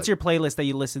me. What's your playlist that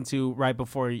you listen to right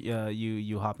before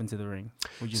you hop into the ring?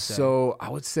 Would you say? So I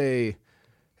would say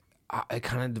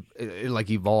it like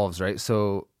evolves, right?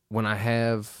 So when I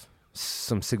have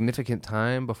some significant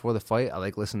time before the fight, I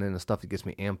like listening to stuff that gets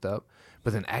me amped up.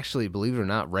 But then actually, believe it or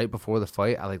not, right before the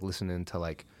fight, I like listening to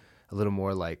like a little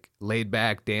more like laid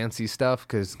back, dancey stuff.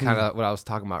 Because kind of what I was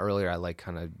talking about earlier, I like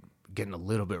kind of getting a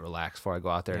little bit relaxed before I go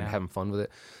out there and having fun with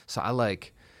it. So I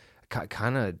like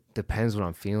kind of depends what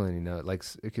I'm feeling, like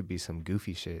it could be some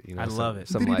goofy shit, I love it.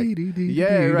 Some like right.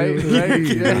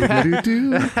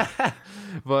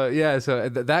 But yeah, so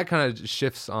that kind of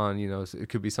shifts on, so it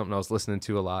could be something I was listening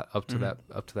to a lot up to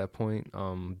that point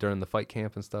during the fight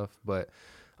camp and stuff. But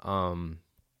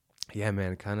yeah,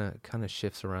 man, it kind of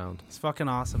shifts around. It's fucking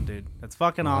awesome, dude. That's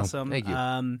fucking awesome. Thank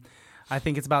you. I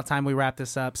think it's about time we wrap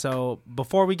this up. So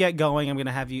before we get going, I'm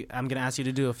gonna ask you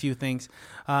to do a few things.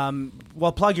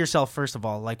 Well, plug yourself first of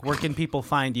all. Like, where can people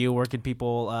find you? Where can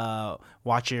people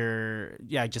watch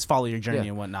just follow your journey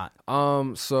and whatnot?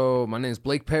 So my name is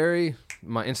Blake Perry.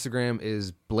 My Instagram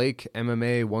is Blake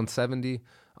MMA 170.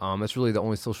 That's really the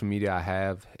only social media I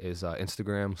have is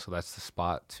Instagram. So that's the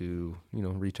spot to,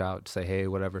 reach out, say, hey,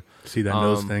 whatever. See that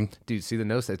nose thing? Dude, see the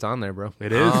nose? It's on there, bro.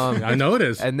 It is. I know it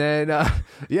is. And then,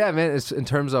 yeah, man, it's in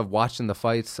terms of watching the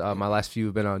fights, my last few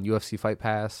have been on UFC Fight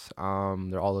Pass.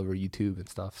 They're all over YouTube and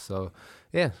stuff. So,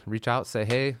 yeah, reach out, say,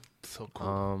 hey. So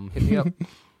cool. Hit me up.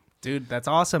 Dude, that's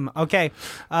awesome. Okay,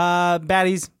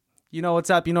 baddies. You know what's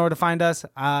up. You know where to find us.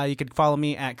 You could follow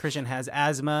me at Christian Has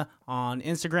Asthma on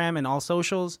Instagram and all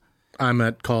socials. I'm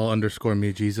at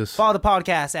call_me Jesus. Follow the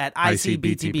podcast at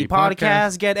ICBTB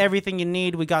Podcast. Get everything you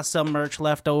need. We got some merch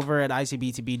left over at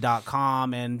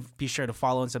ICBTB.com. And be sure to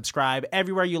follow and subscribe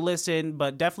everywhere you listen.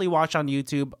 But definitely watch on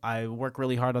YouTube. I work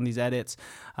really hard on these edits.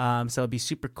 So it'd be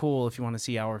super cool if you want to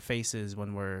see our faces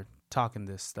when we're talking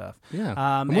this stuff. Yeah.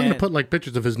 I'm willing to put like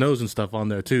pictures of his nose and stuff on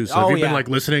there too. So if you've been like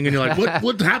listening and you're like,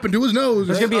 what happened to his nose?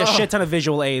 There's gonna be a shit ton of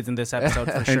visual aids in this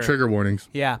episode for sure. And trigger warnings.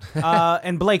 Yeah.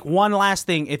 And Blake, one last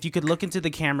thing. If you could look into the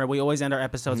camera, we always end our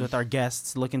episodes with our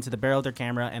guests look into the barrel of their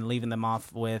camera and leaving them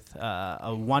off with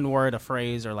a one word, a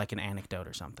phrase, or like an anecdote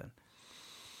or something.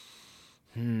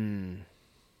 One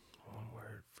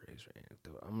word, phrase, or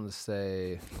anecdote. I'm gonna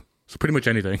say. So pretty much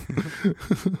anything.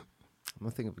 I'm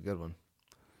gonna think of a good one.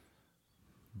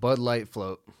 Bud Light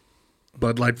Float.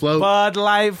 Bud Light Float. Bud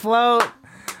Light Float.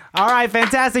 All right,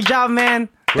 fantastic job, man.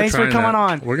 Thanks for coming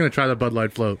on. We're going to try the Bud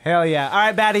Light Float. Hell yeah. All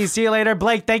right, baddies. See you later.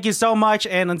 Blake, thank you so much.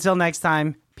 And until next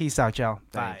time, peace out, y'all.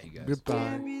 Bye. Thank you guys.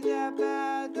 Goodbye.